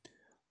ready.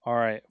 All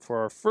right.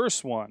 For our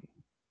first one,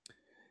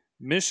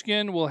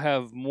 Michigan will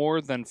have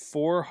more than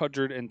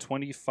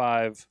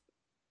 425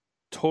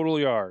 total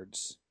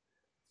yards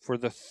for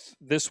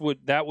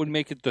that would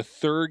make it the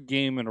third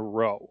game in a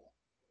row.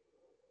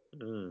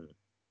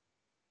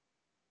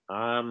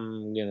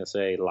 I'm gonna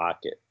say lock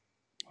it.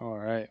 All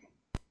right.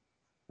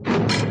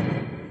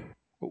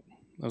 Oh,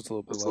 that was a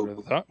little bit louder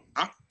than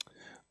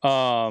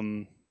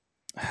I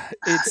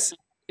thought.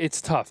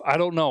 It's tough. I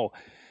don't know.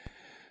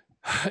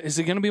 Is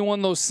it going to be one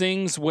of those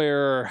things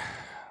where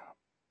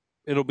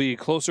it'll be a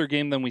closer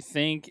game than we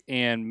think,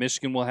 and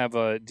Michigan will have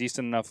a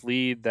decent enough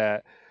lead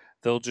that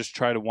they'll just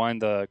try to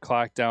wind the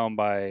clock down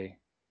by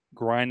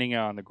grinding it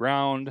on the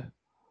ground?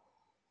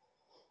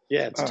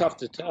 Yeah, it's tough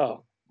to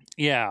tell.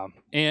 Yeah,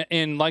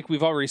 and like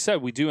we've already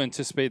said, we do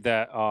anticipate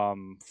that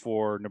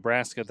for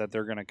Nebraska that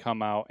they're going to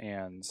come out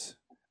and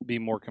be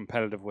more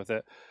competitive with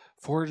it.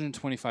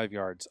 425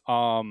 yards.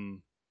 I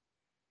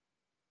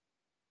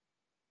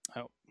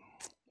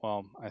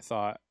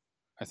thought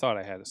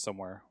I had it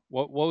somewhere.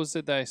 What was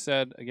it that I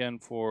said again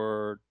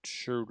for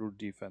true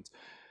defense?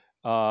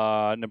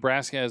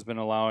 Nebraska has been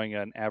allowing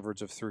an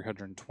average of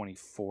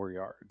 324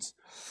 yards.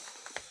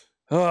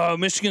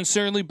 Michigan's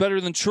certainly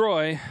better than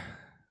Troy.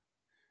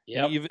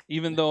 Yeah.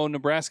 Even though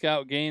Nebraska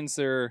outgains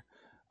their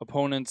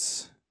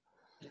opponents.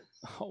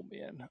 Oh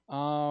man.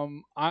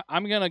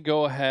 I'm gonna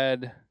go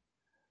ahead.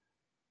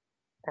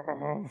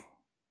 I'm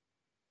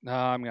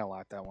gonna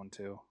lock that one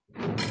too.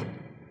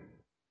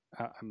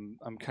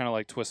 I'm kind of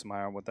like twisting my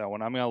arm with that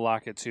one. I'm gonna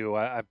lock it too.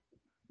 I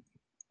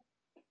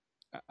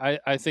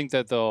think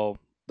that they'll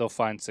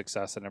find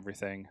success in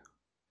everything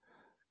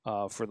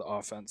for the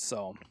offense.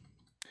 So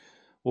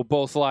we'll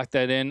both lock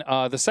that in.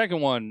 The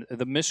second one,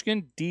 the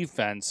Michigan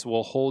defense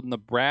will hold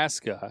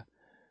Nebraska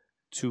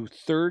to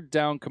third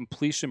down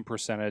completion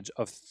percentage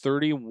of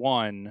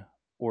 31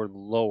 or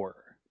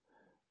lower.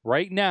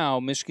 Right now,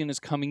 Michigan is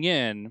coming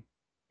in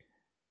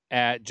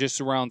at just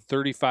around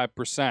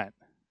 35%.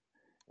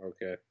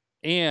 Okay.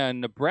 And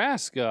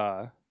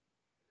Nebraska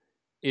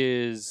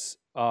is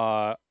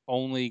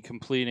only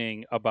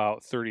completing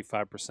about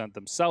 35%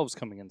 themselves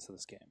coming into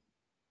this game.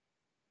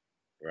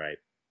 Right.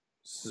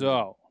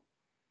 So,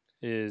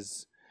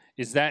 is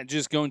that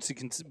just going to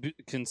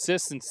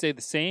consist and stay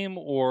the same,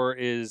 or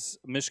is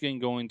Michigan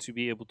going to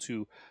be able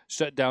to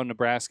shut down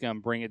Nebraska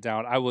and bring it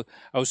down? I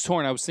was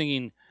torn. I was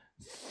thinking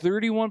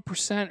 31%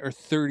 or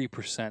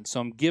 30%. So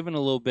I'm giving a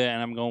little bit,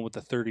 and I'm going with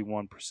the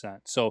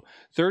 31%. So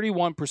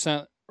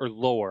 31% or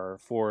lower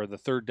for the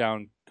third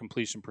down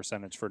completion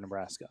percentage for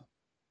Nebraska.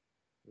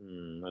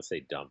 Let's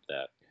say dump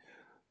that.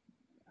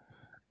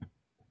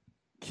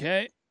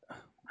 Okay.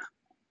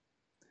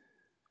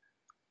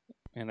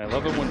 And I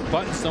love it when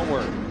buttons don't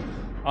work.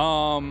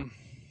 Man.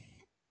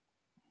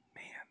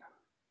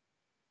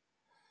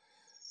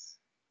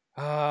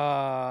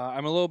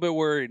 I'm a little bit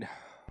worried.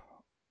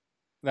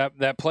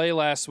 That play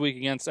last week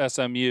against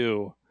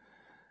SMU,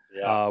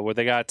 where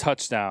they got a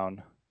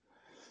touchdown.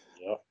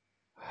 Yep.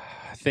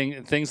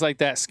 Things like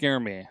that scare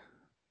me.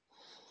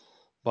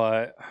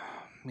 But,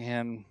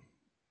 man,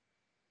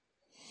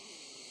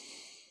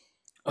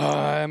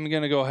 I'm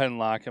going to go ahead and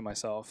lock it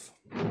myself.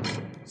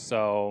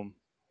 So,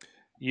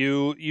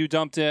 you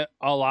dumped it.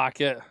 I'll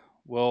lock it.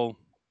 We'll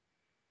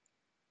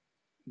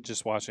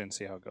just watch it and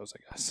see how it goes, I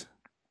guess.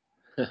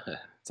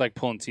 It's like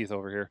pulling teeth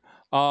over here.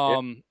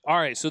 All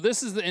right, so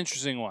this is the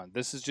interesting one.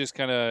 This is just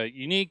kind of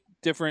unique,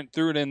 different.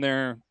 Threw it in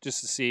there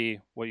just to see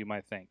what you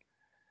might think.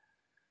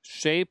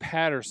 Shea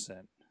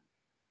Patterson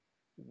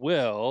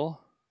will...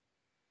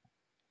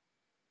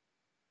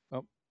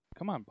 Oh,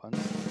 come on, Bun.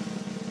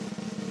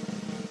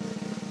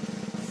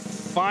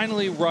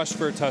 Finally rush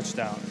for a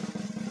touchdown.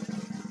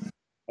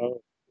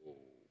 Oh,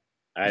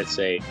 I'd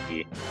say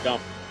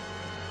dump.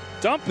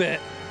 Dump it?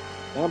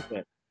 Dump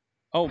it.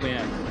 Oh,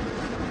 man.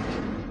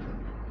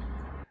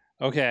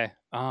 Okay.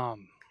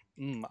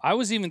 I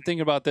was even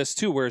thinking about this,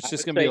 too, where it's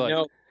just going to be like...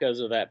 no, because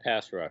of that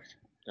pass rush.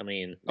 I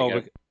mean...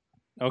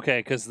 Okay,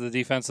 because of the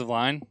defensive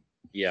line?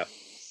 Yeah.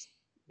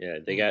 Yeah,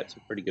 they got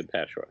some pretty good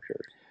pass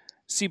rushers.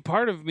 See,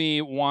 part of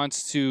me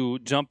wants to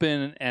jump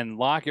in and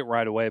lock it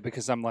right away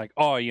because I'm like,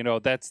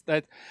 that's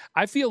that.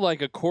 I feel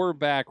like a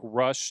quarterback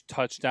rush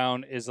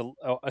touchdown is,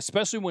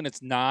 especially when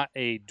it's not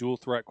a dual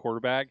threat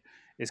quarterback,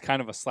 is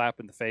kind of a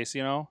slap in the face,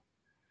 you know?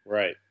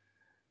 Right.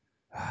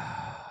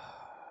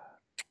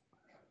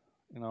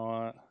 You know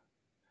what?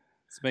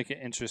 Let's make it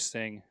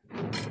interesting.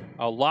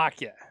 I'll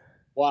lock it.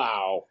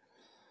 Wow.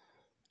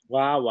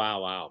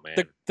 Wow, man.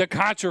 The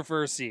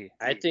controversy.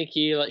 I think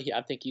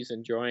he's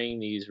enjoying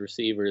these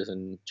receivers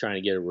and trying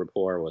to get a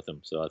rapport with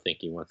them. So I think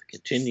he wants to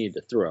continue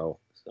to throw.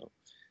 So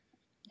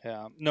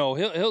Yeah, no,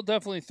 he'll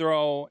definitely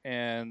throw,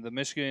 and the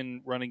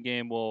Michigan running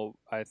game will,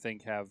 I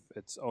think, have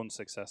its own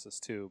successes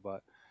too.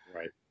 But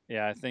right.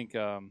 yeah, I think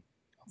I'll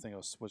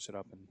switch it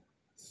up and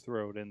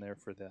throw it in there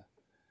for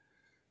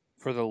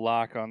the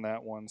lock on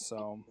that one.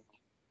 So,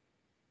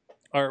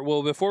 all right.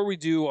 Well, before we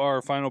do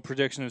our final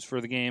predictions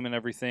for the game and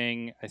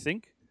everything, I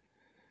think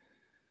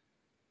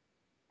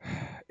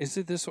is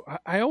it this?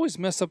 I always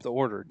mess up the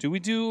order. Do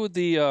we do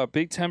the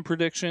Big Ten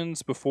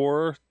predictions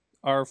before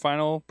our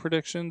final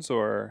predictions,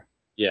 or?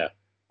 Yeah.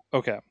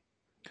 Okay.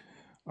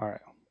 All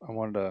right. I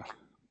wanted to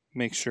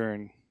make sure,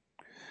 and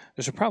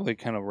I should probably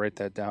kind of write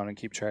that down and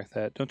keep track of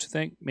that. Don't you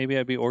think? Maybe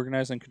I'd be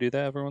organized and could do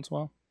that every once in a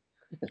while.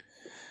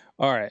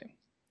 All right.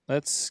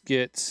 Let's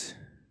get.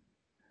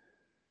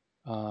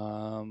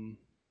 Let's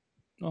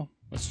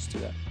just do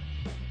that.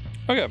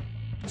 Okay.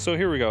 So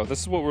here we go.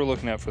 This is what we're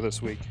looking at for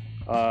this week.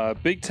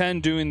 Big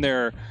Ten doing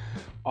their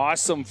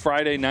awesome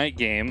Friday night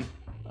game.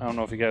 I don't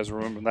know if you guys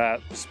remember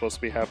that. It's supposed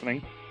to be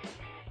happening.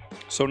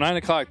 So 9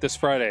 o'clock this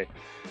Friday,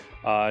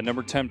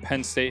 number 10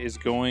 Penn State is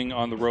going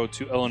on the road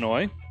to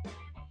Illinois,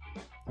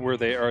 where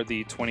they are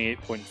the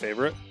 28-point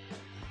favorite.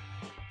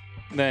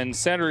 Then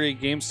Saturday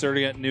game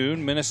starting at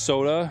noon,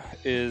 Minnesota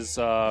is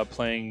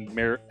playing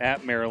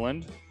at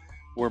Maryland,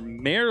 where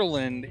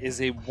Maryland is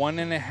a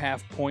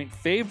 1.5-point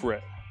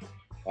favorite.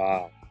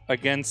 Wow.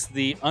 Against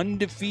the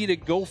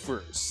undefeated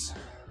Gophers.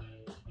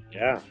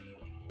 Yeah.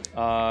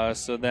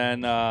 So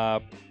then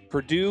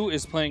Purdue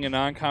is playing a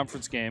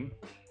non-conference game.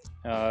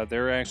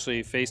 They're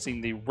actually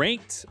facing the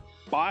ranked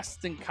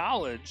Boston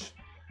College,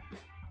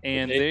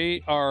 and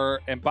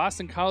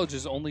Boston College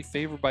is only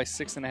favored by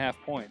 6.5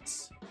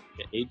 points.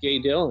 A.J.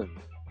 Dillon.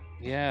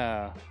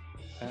 Yeah.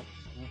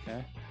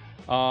 Okay.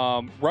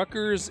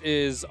 Rutgers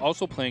is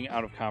also playing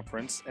out of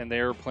conference, and they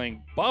are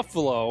playing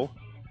Buffalo,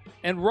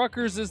 and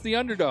Rutgers is the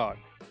underdog.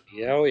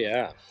 Yeah, oh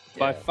yeah.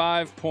 By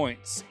 5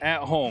 points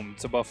at home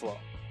to Buffalo.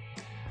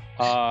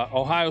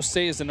 Ohio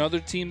State is another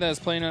team that is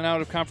playing an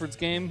out-of-conference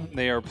game.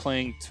 They are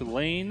playing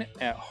Tulane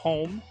at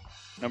home.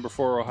 Number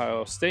 4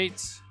 Ohio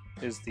State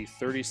is the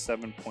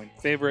 37-point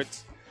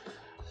favorite.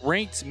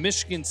 Ranked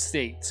Michigan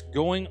State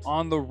going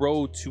on the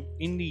road to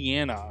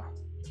Indiana.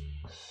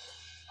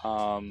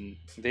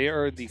 They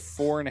are the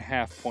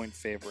 4.5-point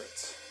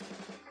favorites.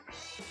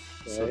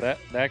 Okay. So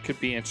that could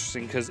be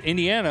interesting because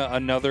Indiana,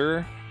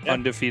 another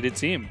undefeated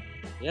team.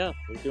 Yeah,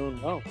 they're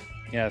doing well.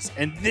 Yes,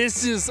 and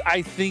this is,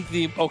 I think,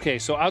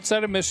 so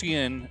outside of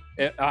Michigan,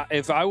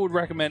 if I would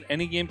recommend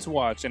any game to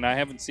watch, and I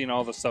haven't seen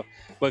all the stuff,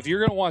 but if you're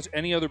going to watch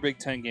any other Big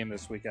Ten game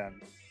this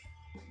weekend,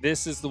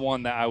 this is the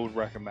one that I would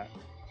recommend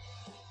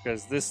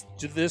because this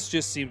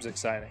just seems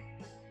exciting.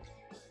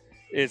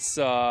 It's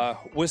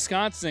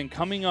Wisconsin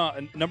coming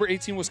on, number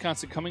 18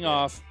 Wisconsin coming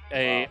off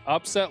a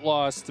upset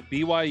loss to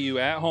BYU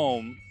at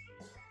home.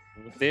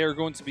 They are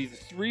going to be the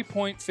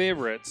 3-point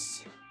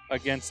favorites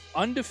against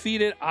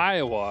undefeated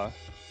Iowa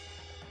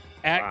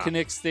at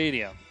Kinnick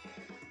Stadium.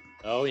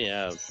 Oh,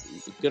 yeah.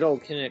 Good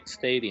old Kinnick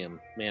Stadium.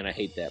 Man, I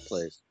hate that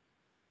place.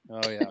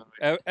 Oh,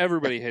 yeah.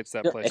 Everybody hates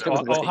that place.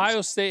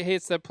 Ohio State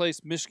hates that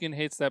place. Michigan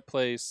hates that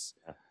place.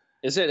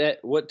 Is it at,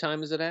 what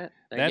time is it at?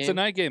 That's a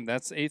night game.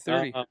 That's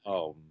 8:30.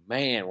 Oh,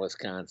 man,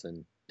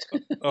 Wisconsin.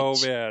 Oh,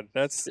 man.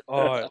 That's,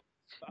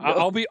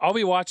 I'll be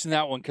watching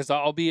that one because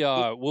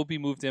we'll be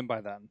moved in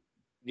by then.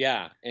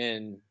 Yeah,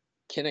 and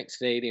Kinnick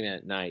Stadium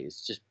at night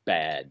is just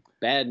bad.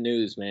 Bad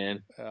news,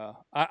 man. Yeah,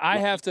 I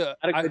have to.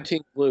 Not a good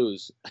team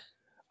lose.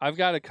 I've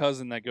got a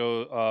cousin that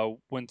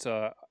went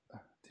to.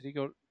 Did he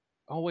go?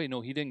 Oh wait,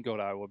 no, he didn't go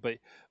to Iowa, but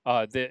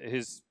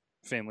his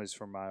family's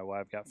from Iowa.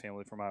 I've got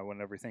family from Iowa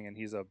and everything, and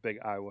he's a big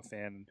Iowa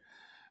fan.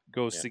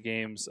 Goes to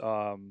games.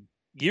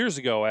 Years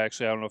ago,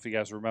 actually, I don't know if you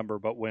guys remember,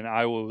 but when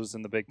Iowa was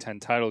in the Big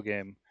Ten title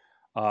game,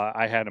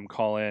 I had him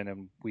call in,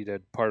 and we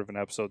did part of an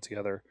episode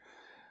together.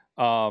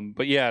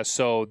 But yeah,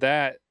 so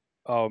that.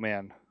 Oh,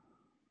 man.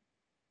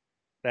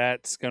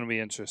 That's going to be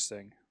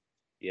interesting.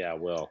 Yeah,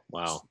 well,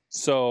 wow.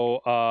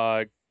 So,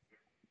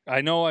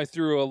 I know I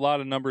threw a lot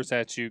of numbers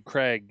at you.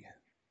 Craig,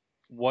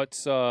 what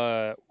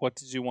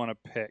did you want to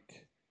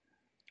pick?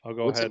 I'll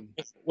go ahead.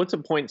 What's the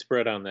point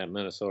spread on that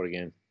Minnesota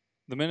game?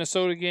 The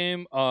Minnesota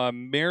game,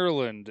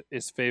 Maryland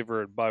is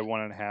favored by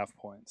 1.5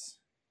 points.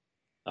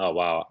 Oh,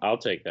 wow. I'll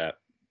take that.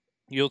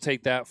 You'll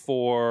take that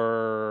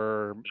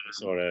for...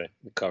 Minnesota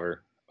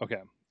cover.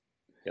 Okay.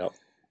 Yep.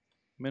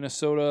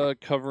 Minnesota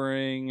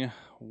covering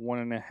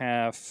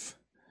 1.5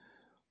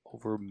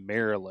 over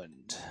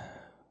Maryland.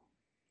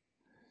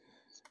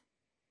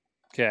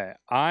 Okay,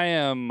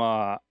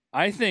 I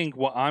think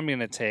what I'm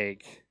gonna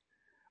take.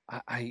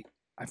 I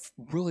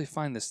really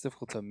find this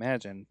difficult to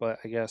imagine, but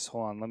I guess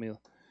hold on. Let me.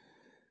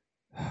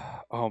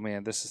 Oh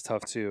man, this is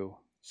tough too.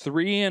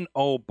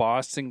 3-0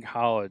 Boston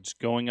College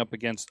going up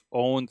against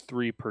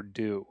 0-3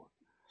 Purdue.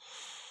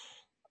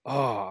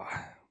 Oh,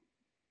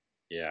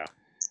 Yeah.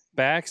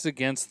 backs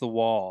against the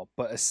wall,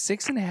 but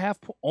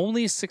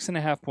only a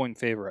 6.5 point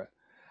favorite.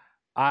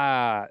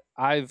 I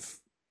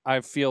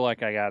feel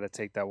like I got to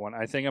take that one.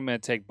 I think I'm going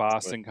to take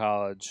Boston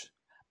College.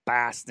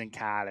 Boston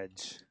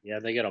College. Yeah,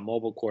 they got a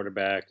mobile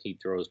quarterback. He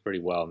throws pretty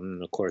well.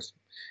 And, of course,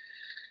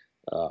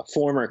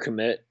 former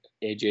commit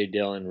A.J.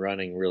 Dillon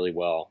running really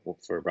well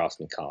for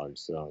Boston College.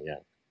 So, yeah.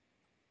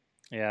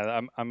 Yeah,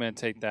 I'm going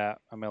to take that.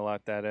 I'm going to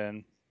lock that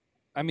in.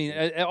 I mean,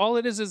 all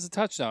it is a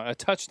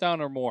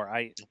touchdown or more.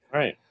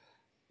 Right.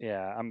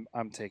 Yeah,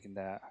 I'm taking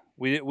that.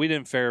 We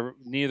didn't fare.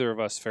 Neither of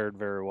us fared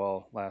very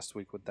well last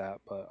week with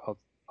that, but I'll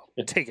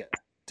take it.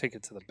 Take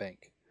it to the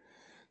bank.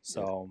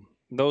 So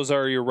those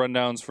are your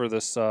rundowns for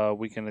this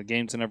weekend of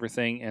games and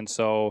everything. And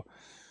so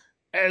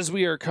as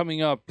we are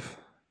coming up,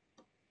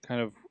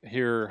 kind of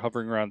here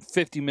hovering around the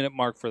 50-minute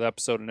mark for the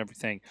episode and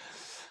everything,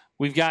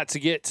 we've got to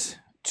get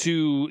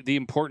to the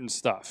important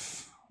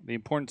stuff. The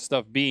important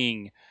stuff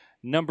being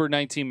number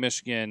 19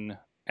 Michigan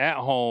at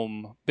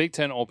home, Big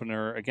Ten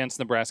opener against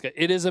Nebraska.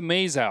 It is a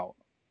maze out.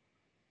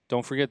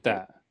 Don't forget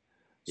that.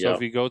 So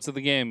if you go to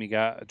the game, you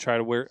got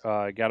to wear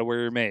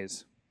your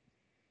maze.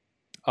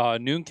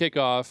 Noon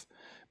kickoff.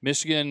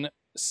 Michigan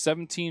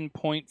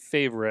 17-point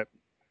favorite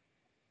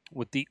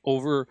with the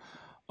over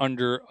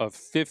under of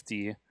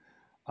 50.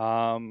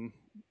 I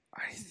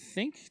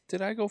think,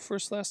 did I go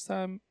first last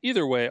time?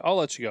 Either way, I'll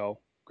let you go,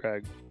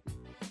 Craig.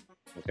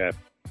 Okay.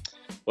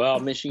 Well,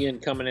 Michigan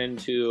coming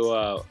into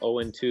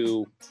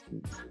 0-2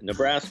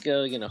 Nebraska,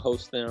 going to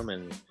host them.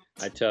 And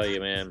I tell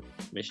you, man,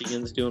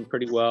 Michigan's doing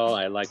pretty well.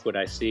 I like what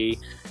I see.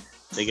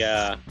 They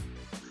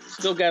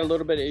still got a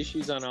little bit of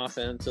issues on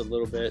offense, a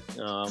little bit.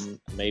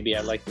 Maybe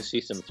I'd like to see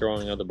some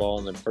throwing of the ball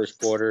in the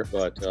first quarter,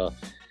 but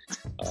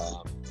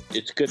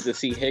it's good to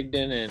see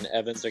Higdon and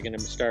Evans are going to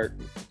start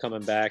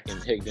coming back,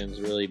 and Higdon's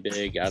really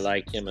big. I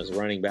like him as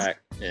running back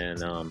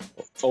and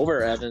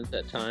over Evans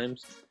at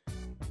times.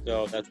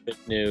 So that's big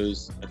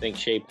news. I think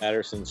Shea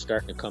Patterson's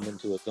starting to come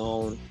into his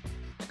own.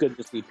 It's good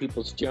to see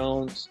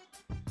Peoples-Jones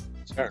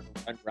starting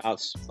to run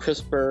routes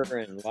crisper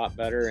and a lot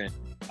better and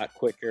a lot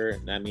quicker.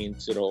 And that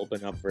means it'll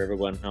open up for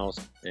everyone else.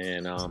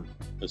 And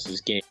this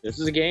is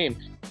a game.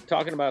 We're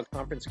talking about a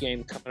conference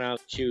game coming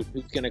out. Shoot,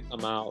 who's going to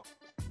come out?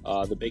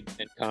 The Big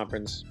Ten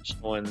Conference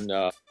showing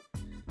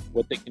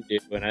what they can do.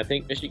 And I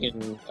think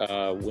Michigan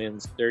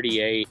wins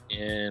 38,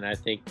 and I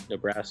think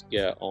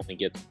Nebraska only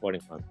gets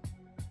 21.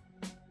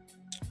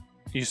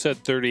 You said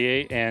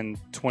 38 and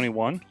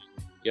 21?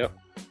 Yep.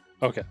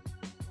 Okay.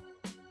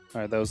 All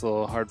right, that was a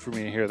little hard for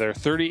me to hear there.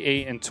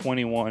 38 and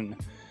 21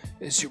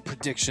 is your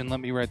prediction.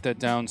 Let me write that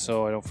down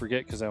so I don't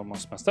forget, because I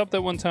almost messed up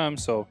that one time.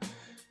 So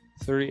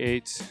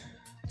 38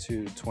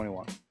 to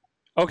 21.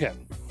 Okay.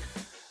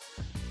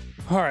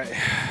 All right.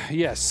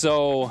 Yes,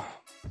 so...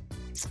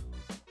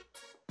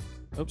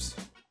 Oops.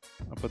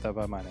 I'll put that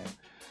by my name.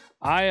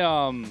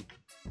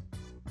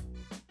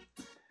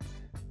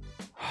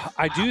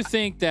 I do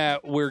think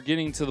that we're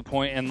getting to the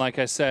point, and like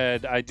I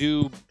said, I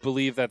do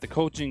believe that the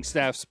coaching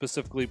staff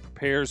specifically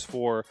prepares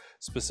for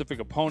specific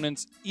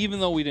opponents,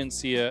 even though we didn't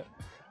see it.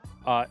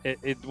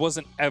 It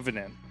wasn't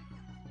evident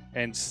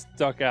and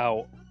stuck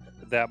out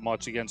that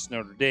much against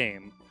Notre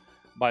Dame.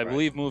 But I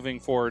believe moving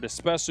forward,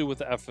 especially with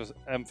the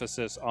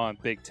emphasis on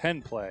Big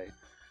Ten play,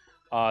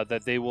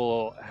 that they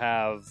will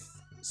have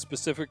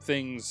specific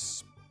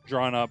things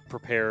drawn up,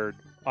 prepared,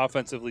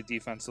 offensively,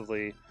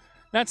 defensively.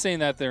 Not saying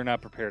that they're not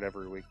prepared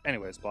every week.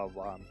 Anyways, blah,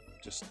 blah, blah. I'm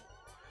just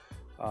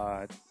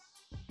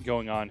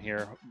going on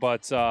here.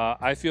 But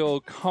I feel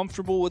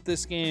comfortable with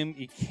this game.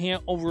 You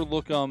can't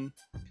overlook them.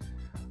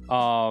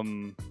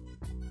 Man,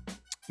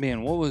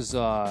 what was...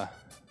 I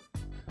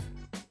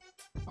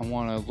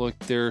want to look.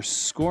 Their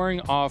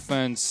scoring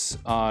offense,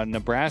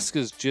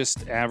 Nebraska's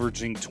just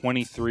averaging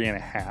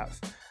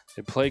 23.5.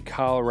 They played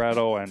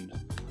Colorado and...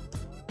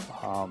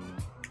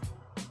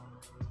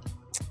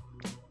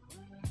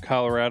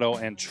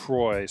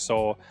 Troy.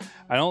 So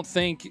I don't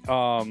think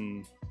they're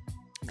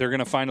going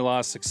to find a lot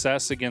of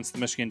success against the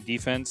Michigan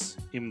defense,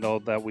 even though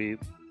that we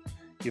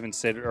even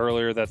stated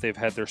earlier that they've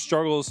had their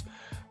struggles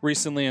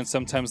recently and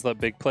sometimes let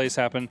big plays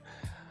happen.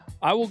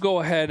 I will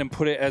go ahead and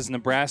put it as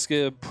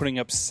Nebraska putting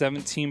up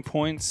 17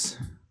 points.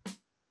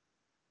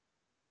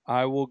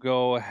 I will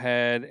go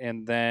ahead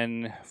and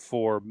then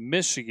for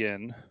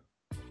Michigan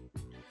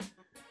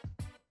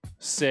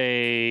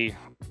say...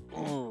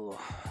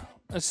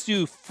 let's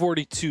do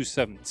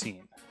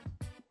 42-17.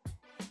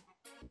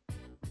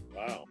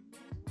 Wow.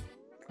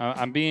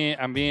 I'm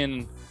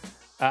being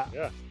a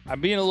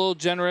little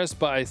generous,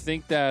 but I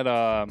think that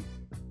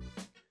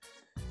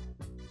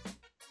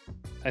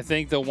I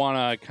think they'll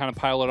want to kind of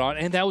pile it on.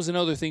 And that was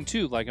another thing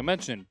too, like I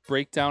mentioned,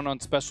 breakdown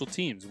on special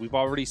teams. We've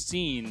already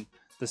seen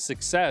the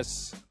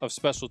success of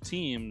special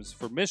teams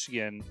for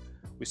Michigan.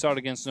 We saw it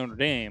against Notre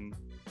Dame.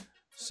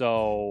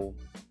 So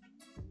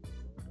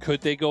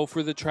could they go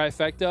for the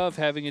trifecta of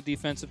having a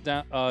defensive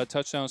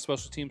touchdown,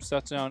 special teams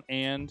touchdown,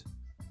 and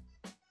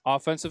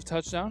offensive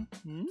touchdown.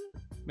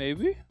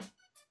 Maybe.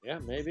 Yeah,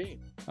 maybe.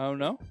 I don't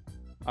know.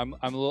 I'm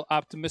a little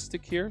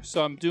optimistic here,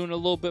 so I'm doing a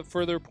little bit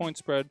further point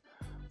spread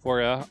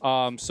for you.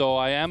 So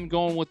I am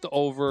going with the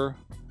over,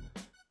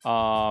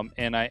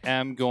 and I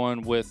am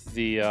going with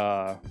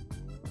the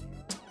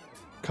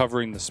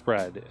covering the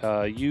spread.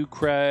 You,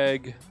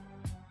 Craig,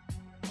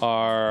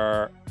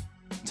 are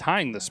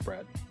tying the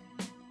spread.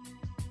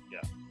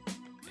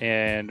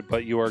 Yeah.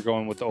 But you are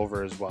going with the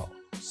over as well.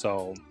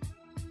 So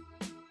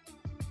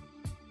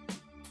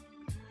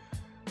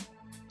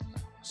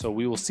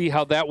we will see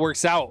how that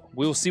works out.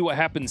 We will see what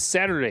happens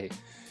Saturday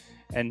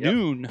at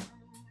noon.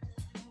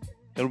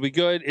 It'll be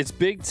good. It's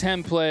Big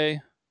Ten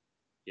play.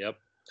 Yep.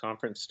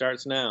 Conference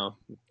starts now.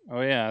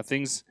 Oh, yeah.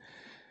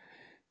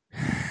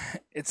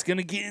 It's going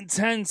to get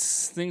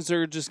intense. Things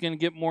are just going to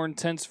get more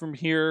intense from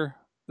here.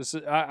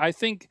 I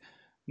think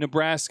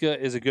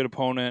Nebraska is a good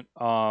opponent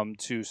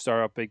to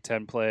start up Big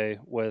Ten play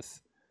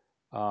with.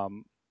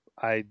 0-2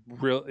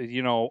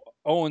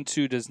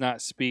 does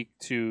not speak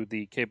to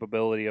the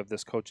capability of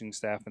this coaching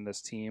staff and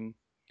this team.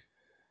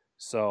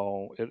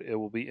 So it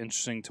will be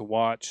interesting to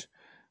watch.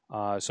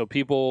 So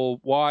people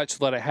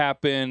watch, let it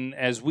happen.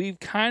 As we've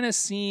kind of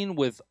seen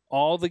with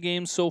all the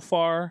games so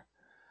far,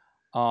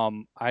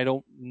 I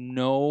don't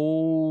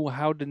know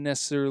how to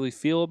necessarily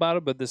feel about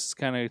it, but this is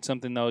kind of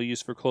something that I'll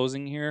use for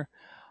closing here.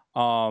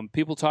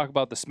 People talk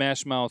about the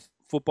smash mouth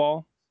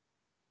football.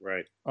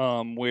 Right.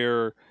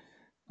 Where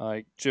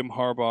Jim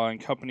Harbaugh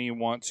and company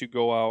want to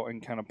go out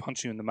and kind of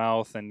punch you in the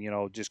mouth and,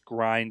 just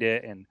grind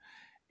it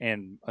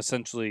and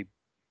essentially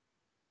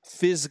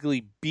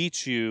physically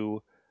beat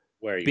you,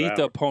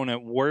 the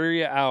opponent, wear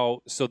you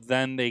out, so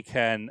then they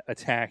can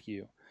attack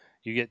you.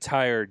 You get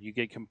tired, you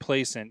get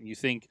complacent, you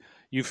think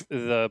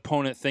the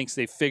opponent thinks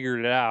they figured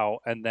it out,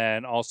 and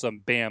then all of a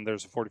sudden, bam,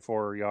 there's a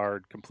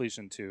 44-yard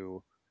completion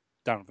to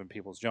Donovan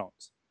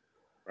Peoples-Jones.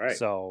 Right.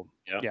 So,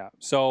 yeah.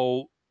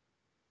 So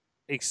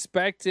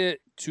expect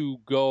it to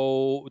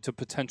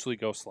potentially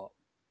go slow.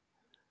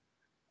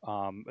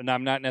 And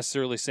I'm not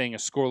necessarily saying a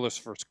scoreless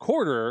first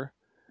quarter,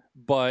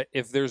 but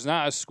if there's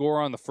not a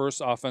score on the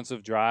first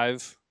offensive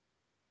drive,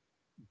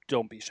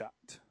 don't be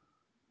shocked.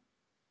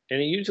 And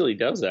it usually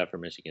does that for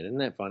Michigan. Isn't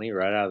that funny?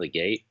 Right out of the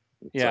gate.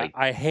 It's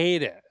I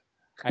hate it.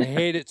 I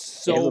hate it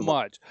so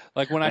much.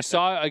 Like when I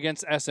saw it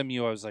against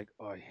SMU, I was like,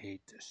 oh, I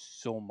hate this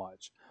so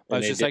much. But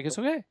it's just like, it's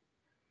okay. I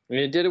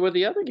mean, it did it with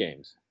the other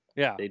games.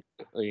 Yeah. They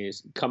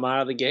come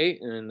out of the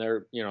gate and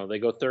they're, they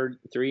go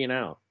 3 and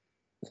out.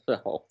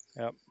 So,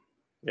 yep.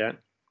 Yeah.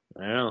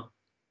 I know.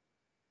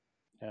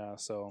 Yeah.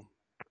 So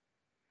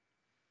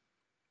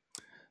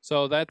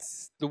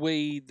that's the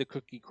way the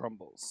cookie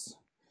crumbles.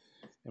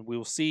 And we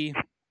will see,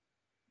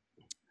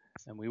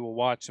 and we will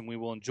watch, and we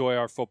will enjoy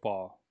our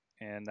football.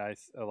 And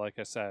like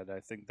I said, I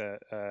think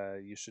that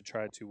you should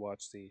try to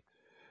watch the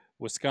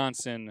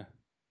Wisconsin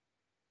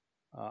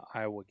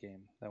Iowa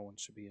game. That one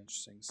should be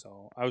interesting.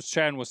 So I was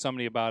chatting with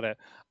somebody about it.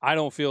 I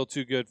don't feel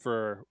too good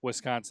for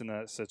Wisconsin in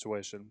that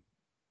situation.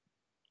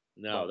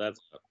 No, that's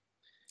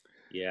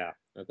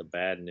a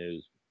bad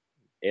news.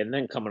 And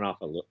then coming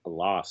off a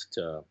loss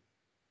to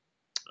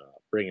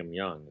Brigham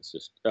Young, it's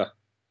just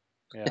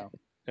yeah,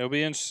 it'll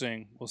be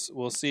interesting.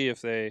 We'll see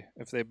if they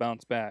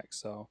bounce back.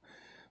 So,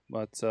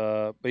 but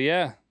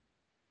yeah,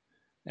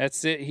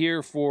 that's it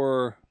here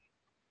for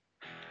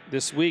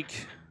this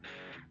week.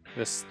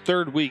 This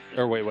third week,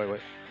 or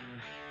wait.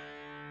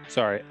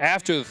 Sorry,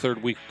 after the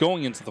third week,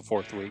 going into the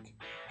fourth week.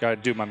 Got to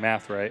do my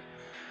math right.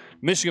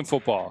 Michigan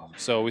football.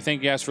 So we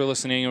thank you guys for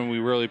listening, and we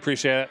really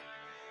appreciate it.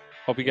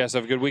 Hope you guys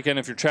have a good weekend.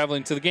 If you're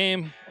traveling to the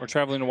game or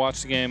traveling to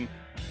watch the game,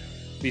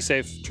 be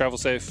safe, travel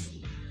safe.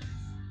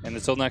 And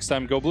until next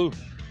time, go Blue.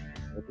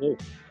 Go Blue.